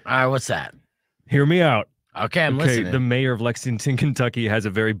theory. All right, what's that? Hear me out. Okay, I'm listening. The mayor of Lexington, Kentucky has a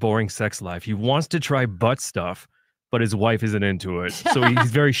very boring sex life. He wants to try butt stuff, but his wife isn't into it. So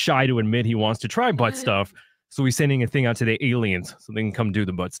he's very shy to admit he wants to try butt stuff. So he's sending a thing out to the aliens so they can come do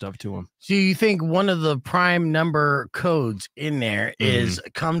the butt stuff to him. So you think one of the prime number codes in there is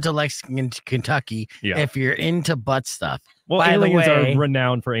come to Lexington, Kentucky if you're into butt stuff? Well, By aliens the way, are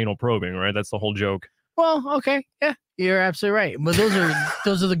renowned for anal probing, right? That's the whole joke. Well, okay. Yeah, you're absolutely right. But those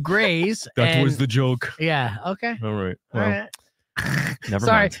are the grays. That was the joke. Yeah, okay. All right. All Well, right. never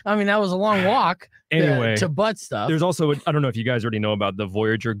Sorry. mind. I mean, that was a long walk. Anyway, to butt stuff. There's also, I don't know if you guys already know about the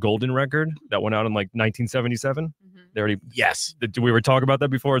Voyager Golden Record that went out in like 1977. They already, we were talking about that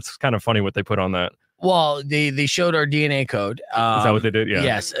before. It's kind of funny what they put on that. Well, they showed our DNA code. Is that what they did? Yeah.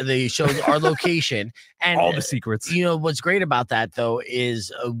 Yes, they showed our location and all the secrets. You know what's great about that though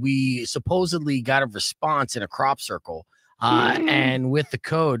is we supposedly got a response in a crop circle, and with the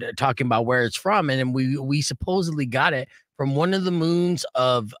code talking about where it's from, and then we supposedly got it from one of the moons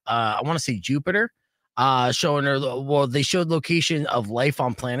of I want to say Jupiter. Showing her, well, they showed location of life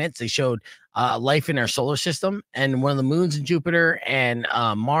on planets. They showed life in our solar system, and one of the moons in Jupiter, and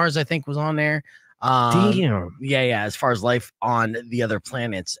Mars, I think, was on there. Damn. Yeah. As far as life on the other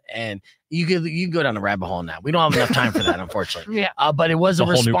planets, and you can go down the rabbit hole now. We don't have enough time for that, unfortunately. But it was a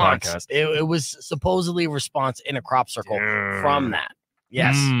response. It was supposedly a response in a crop circle from that.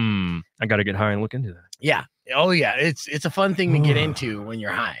 Yes. I got to get high and look into that. Yeah. Oh yeah. It's a fun thing to get into when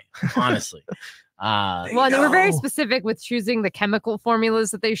you're high. Honestly. Well, they were very specific with choosing the chemical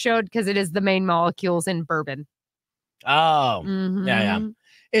formulas that they showed because it is the main molecules in bourbon. Oh, Mhm. yeah.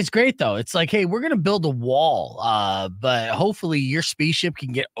 It's great though. It's like, hey, we're gonna build a wall, but hopefully your spaceship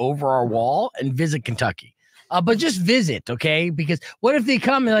can get over our wall and visit Kentucky. But just visit, okay? Because what if they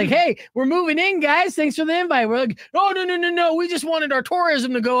come and like, hey, we're moving in, guys. Thanks for the invite. We're like, oh, no. We just wanted our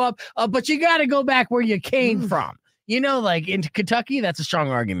tourism to go up, but you got to go back where you came from. You know, like into Kentucky, that's a strong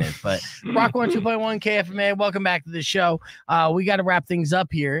argument. But Rock 102.1 KFMA, welcome back to the show. We got to wrap things up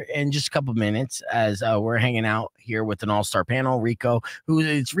here in just a couple minutes as we're hanging out here with an all-star panel, Rico, who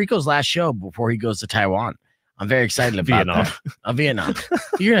it's Rico's last show before he goes to Taiwan. I'm very excited about that. Vietnam.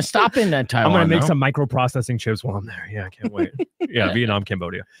 You're going to stop in that Taiwan. I'm going to make some microprocessing chips while I'm there. Yeah, I can't wait. Yeah, Vietnam,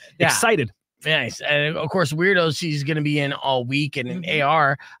 Cambodia. Yeah. Excited. Nice. And of course, Weirdos, he's going to be in all week. And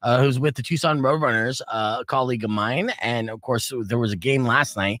AR, who's with the Tucson Roadrunners, a colleague of mine. And of course, there was a game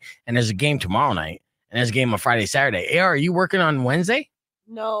last night, and there's a game tomorrow night, and there's a game on Friday, Saturday. AR, are you working on Wednesday?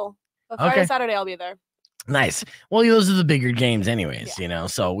 No. But Friday, Saturday, I'll be there. Nice. Well, those are the bigger games anyways,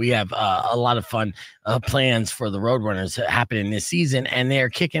 so we have a lot of fun plans for the Roadrunners happening this season, and they're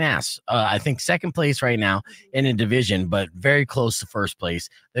kicking ass. I think second place right now in a division, but very close to first place.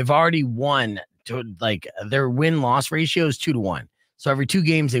 They've already won to their win-loss ratio is 2-1. So every 2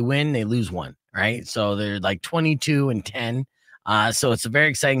 games they win, they lose 1, right? So they're like 22-10. So it's a very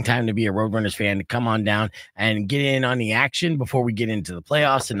exciting time to be a Roadrunners fan, to come on down and get in on the action before we get into the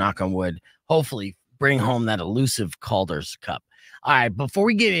playoffs and, knock on wood, hopefully bring home that elusive Calder's Cup. All right, before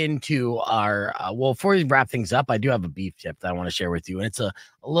we get into our, before we wrap things up, I do have a beef tip that I want to share with you, and it's a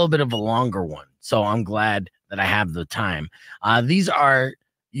little bit of a longer one, so I'm glad that I have the time. These are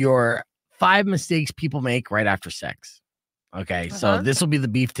your 5 mistakes people make right after sex. Okay, so this will be the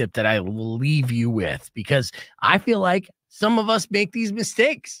beef tip that I will leave you with, because I feel like some of us make these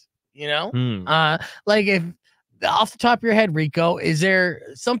mistakes, like if, off the top of your head, Rico, is there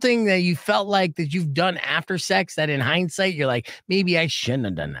something that you felt like that you've done after sex that in hindsight, you're like, maybe I shouldn't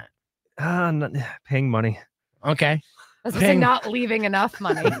have done that? Not paying money. Okay. I was saying not leaving enough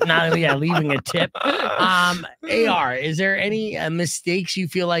money. Leaving a tip. AR, is there any mistakes you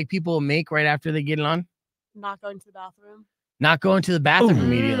feel like people make right after they get it on? Not going to the bathroom. Not going to the bathroom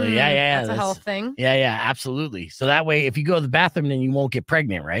immediately. Yeah. That's a whole thing. Yeah, absolutely. So that way, if you go to the bathroom, then you won't get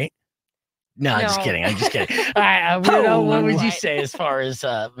pregnant, right? No, I'm just kidding. All right, what would you say as far as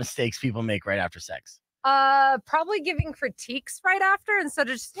mistakes people make right after sex? Probably giving critiques right after instead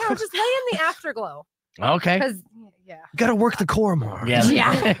of just lay in the afterglow. Okay. Because gotta work the core more. Yeah.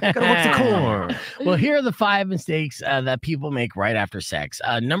 Gotta work the core. Well, here are the 5 mistakes that people make right after sex.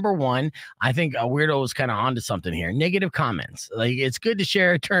 Number 1, I think Weirdo was kind of onto something here. Negative comments. Like, it's good to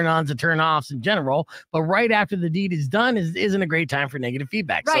share turn-ons and turn-offs in general, but right after the deed is done isn't a great time for negative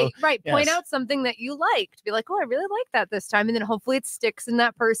feedback. Right. Yes. Point out something that you liked. Be like, oh, I really like that this time. And then hopefully it sticks in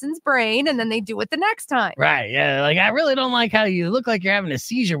that person's brain, and then they do it the next time. Right. Yeah. Like, I really don't like how you look like you're having a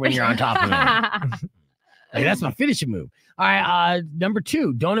seizure when you're on top of me. Like, that's my finishing move. All right. Number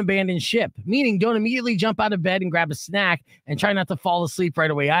 2, don't abandon ship, meaning don't immediately jump out of bed and grab a snack, and try not to fall asleep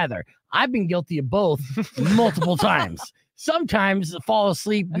right away either. I've been guilty of both multiple times. Sometimes fall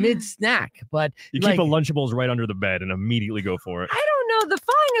asleep mid-snack, but you keep the Lunchables right under the bed and immediately go for it. I don't know. The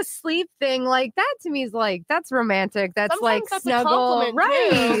falling asleep thing, like that to me is like, that's romantic. That's Sometimes like that's snuggle. A compliment,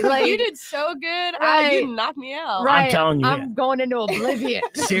 right. Too. Like, you did so good. Right. You knocked me out. Right. I'm telling you. I'm going into oblivion.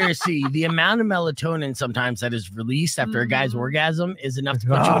 Seriously, the amount of melatonin sometimes that is released after a guy's orgasm is enough to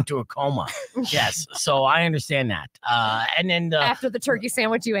put you into a coma. Yes. So I understand that. And then after the turkey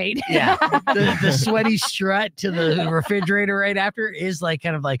sandwich you ate. Yeah. The sweaty strut to the refrigerator right after is like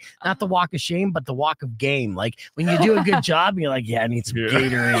kind of like not the walk of shame, but the walk of game. Like when you do a good job, you're like, yeah, I need some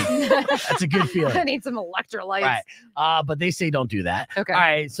Gatorade. That's a good feeling. I need some electrolytes. Right. But they say don't do that. Okay. All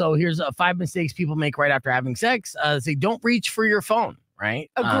right. So here's 5 mistakes people make right after having sex. Say don't reach for your phone.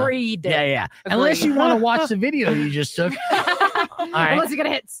 Right. Agreed. Yeah. Unless you want to watch the video you just took. All right. Unless you're gonna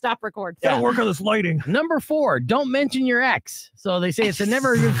hit stop record. Gotta work on this lighting. Number 4, don't mention your ex. So they say it's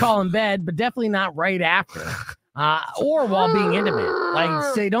never a good call in bed, but definitely not right after. Or while being intimate.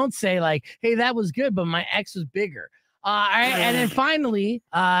 Like don't say like, hey, that was good, but my ex was bigger. All right, and then finally,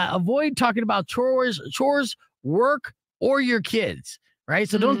 avoid talking about chores, work, or your kids. Right.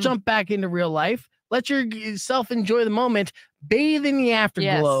 So don't jump back into real life. Let yourself enjoy the moment. Bathe in the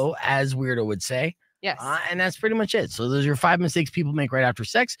afterglow, as Weirdo would say. Yes. And that's pretty much it. So those are your 5 mistakes people make right after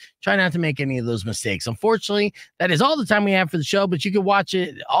sex. Try not to make any of those mistakes. Unfortunately, that is all the time we have for the show, but you can watch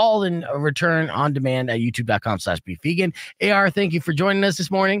it all in return on demand at youtube.com/beefvegan. AR, thank you for joining us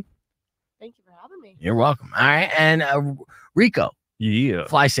this morning. Thank you for having me. You're welcome. All right. And Rico, Yeah.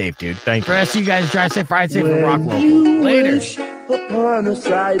 Fly safe, dude. Thank you. The rest of you guys drive safe, ride safe, and rock local. Later. Upon a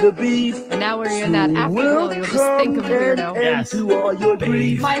side of beef. And now we're in that afterglow. You'll just think of Weirdo. Yes. All your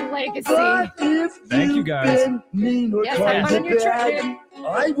grief. My legacy. Thank you, guys. Yes, have fun on your trip.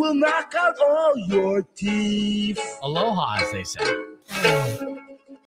 I will knock out all your teeth. Aloha, as they say.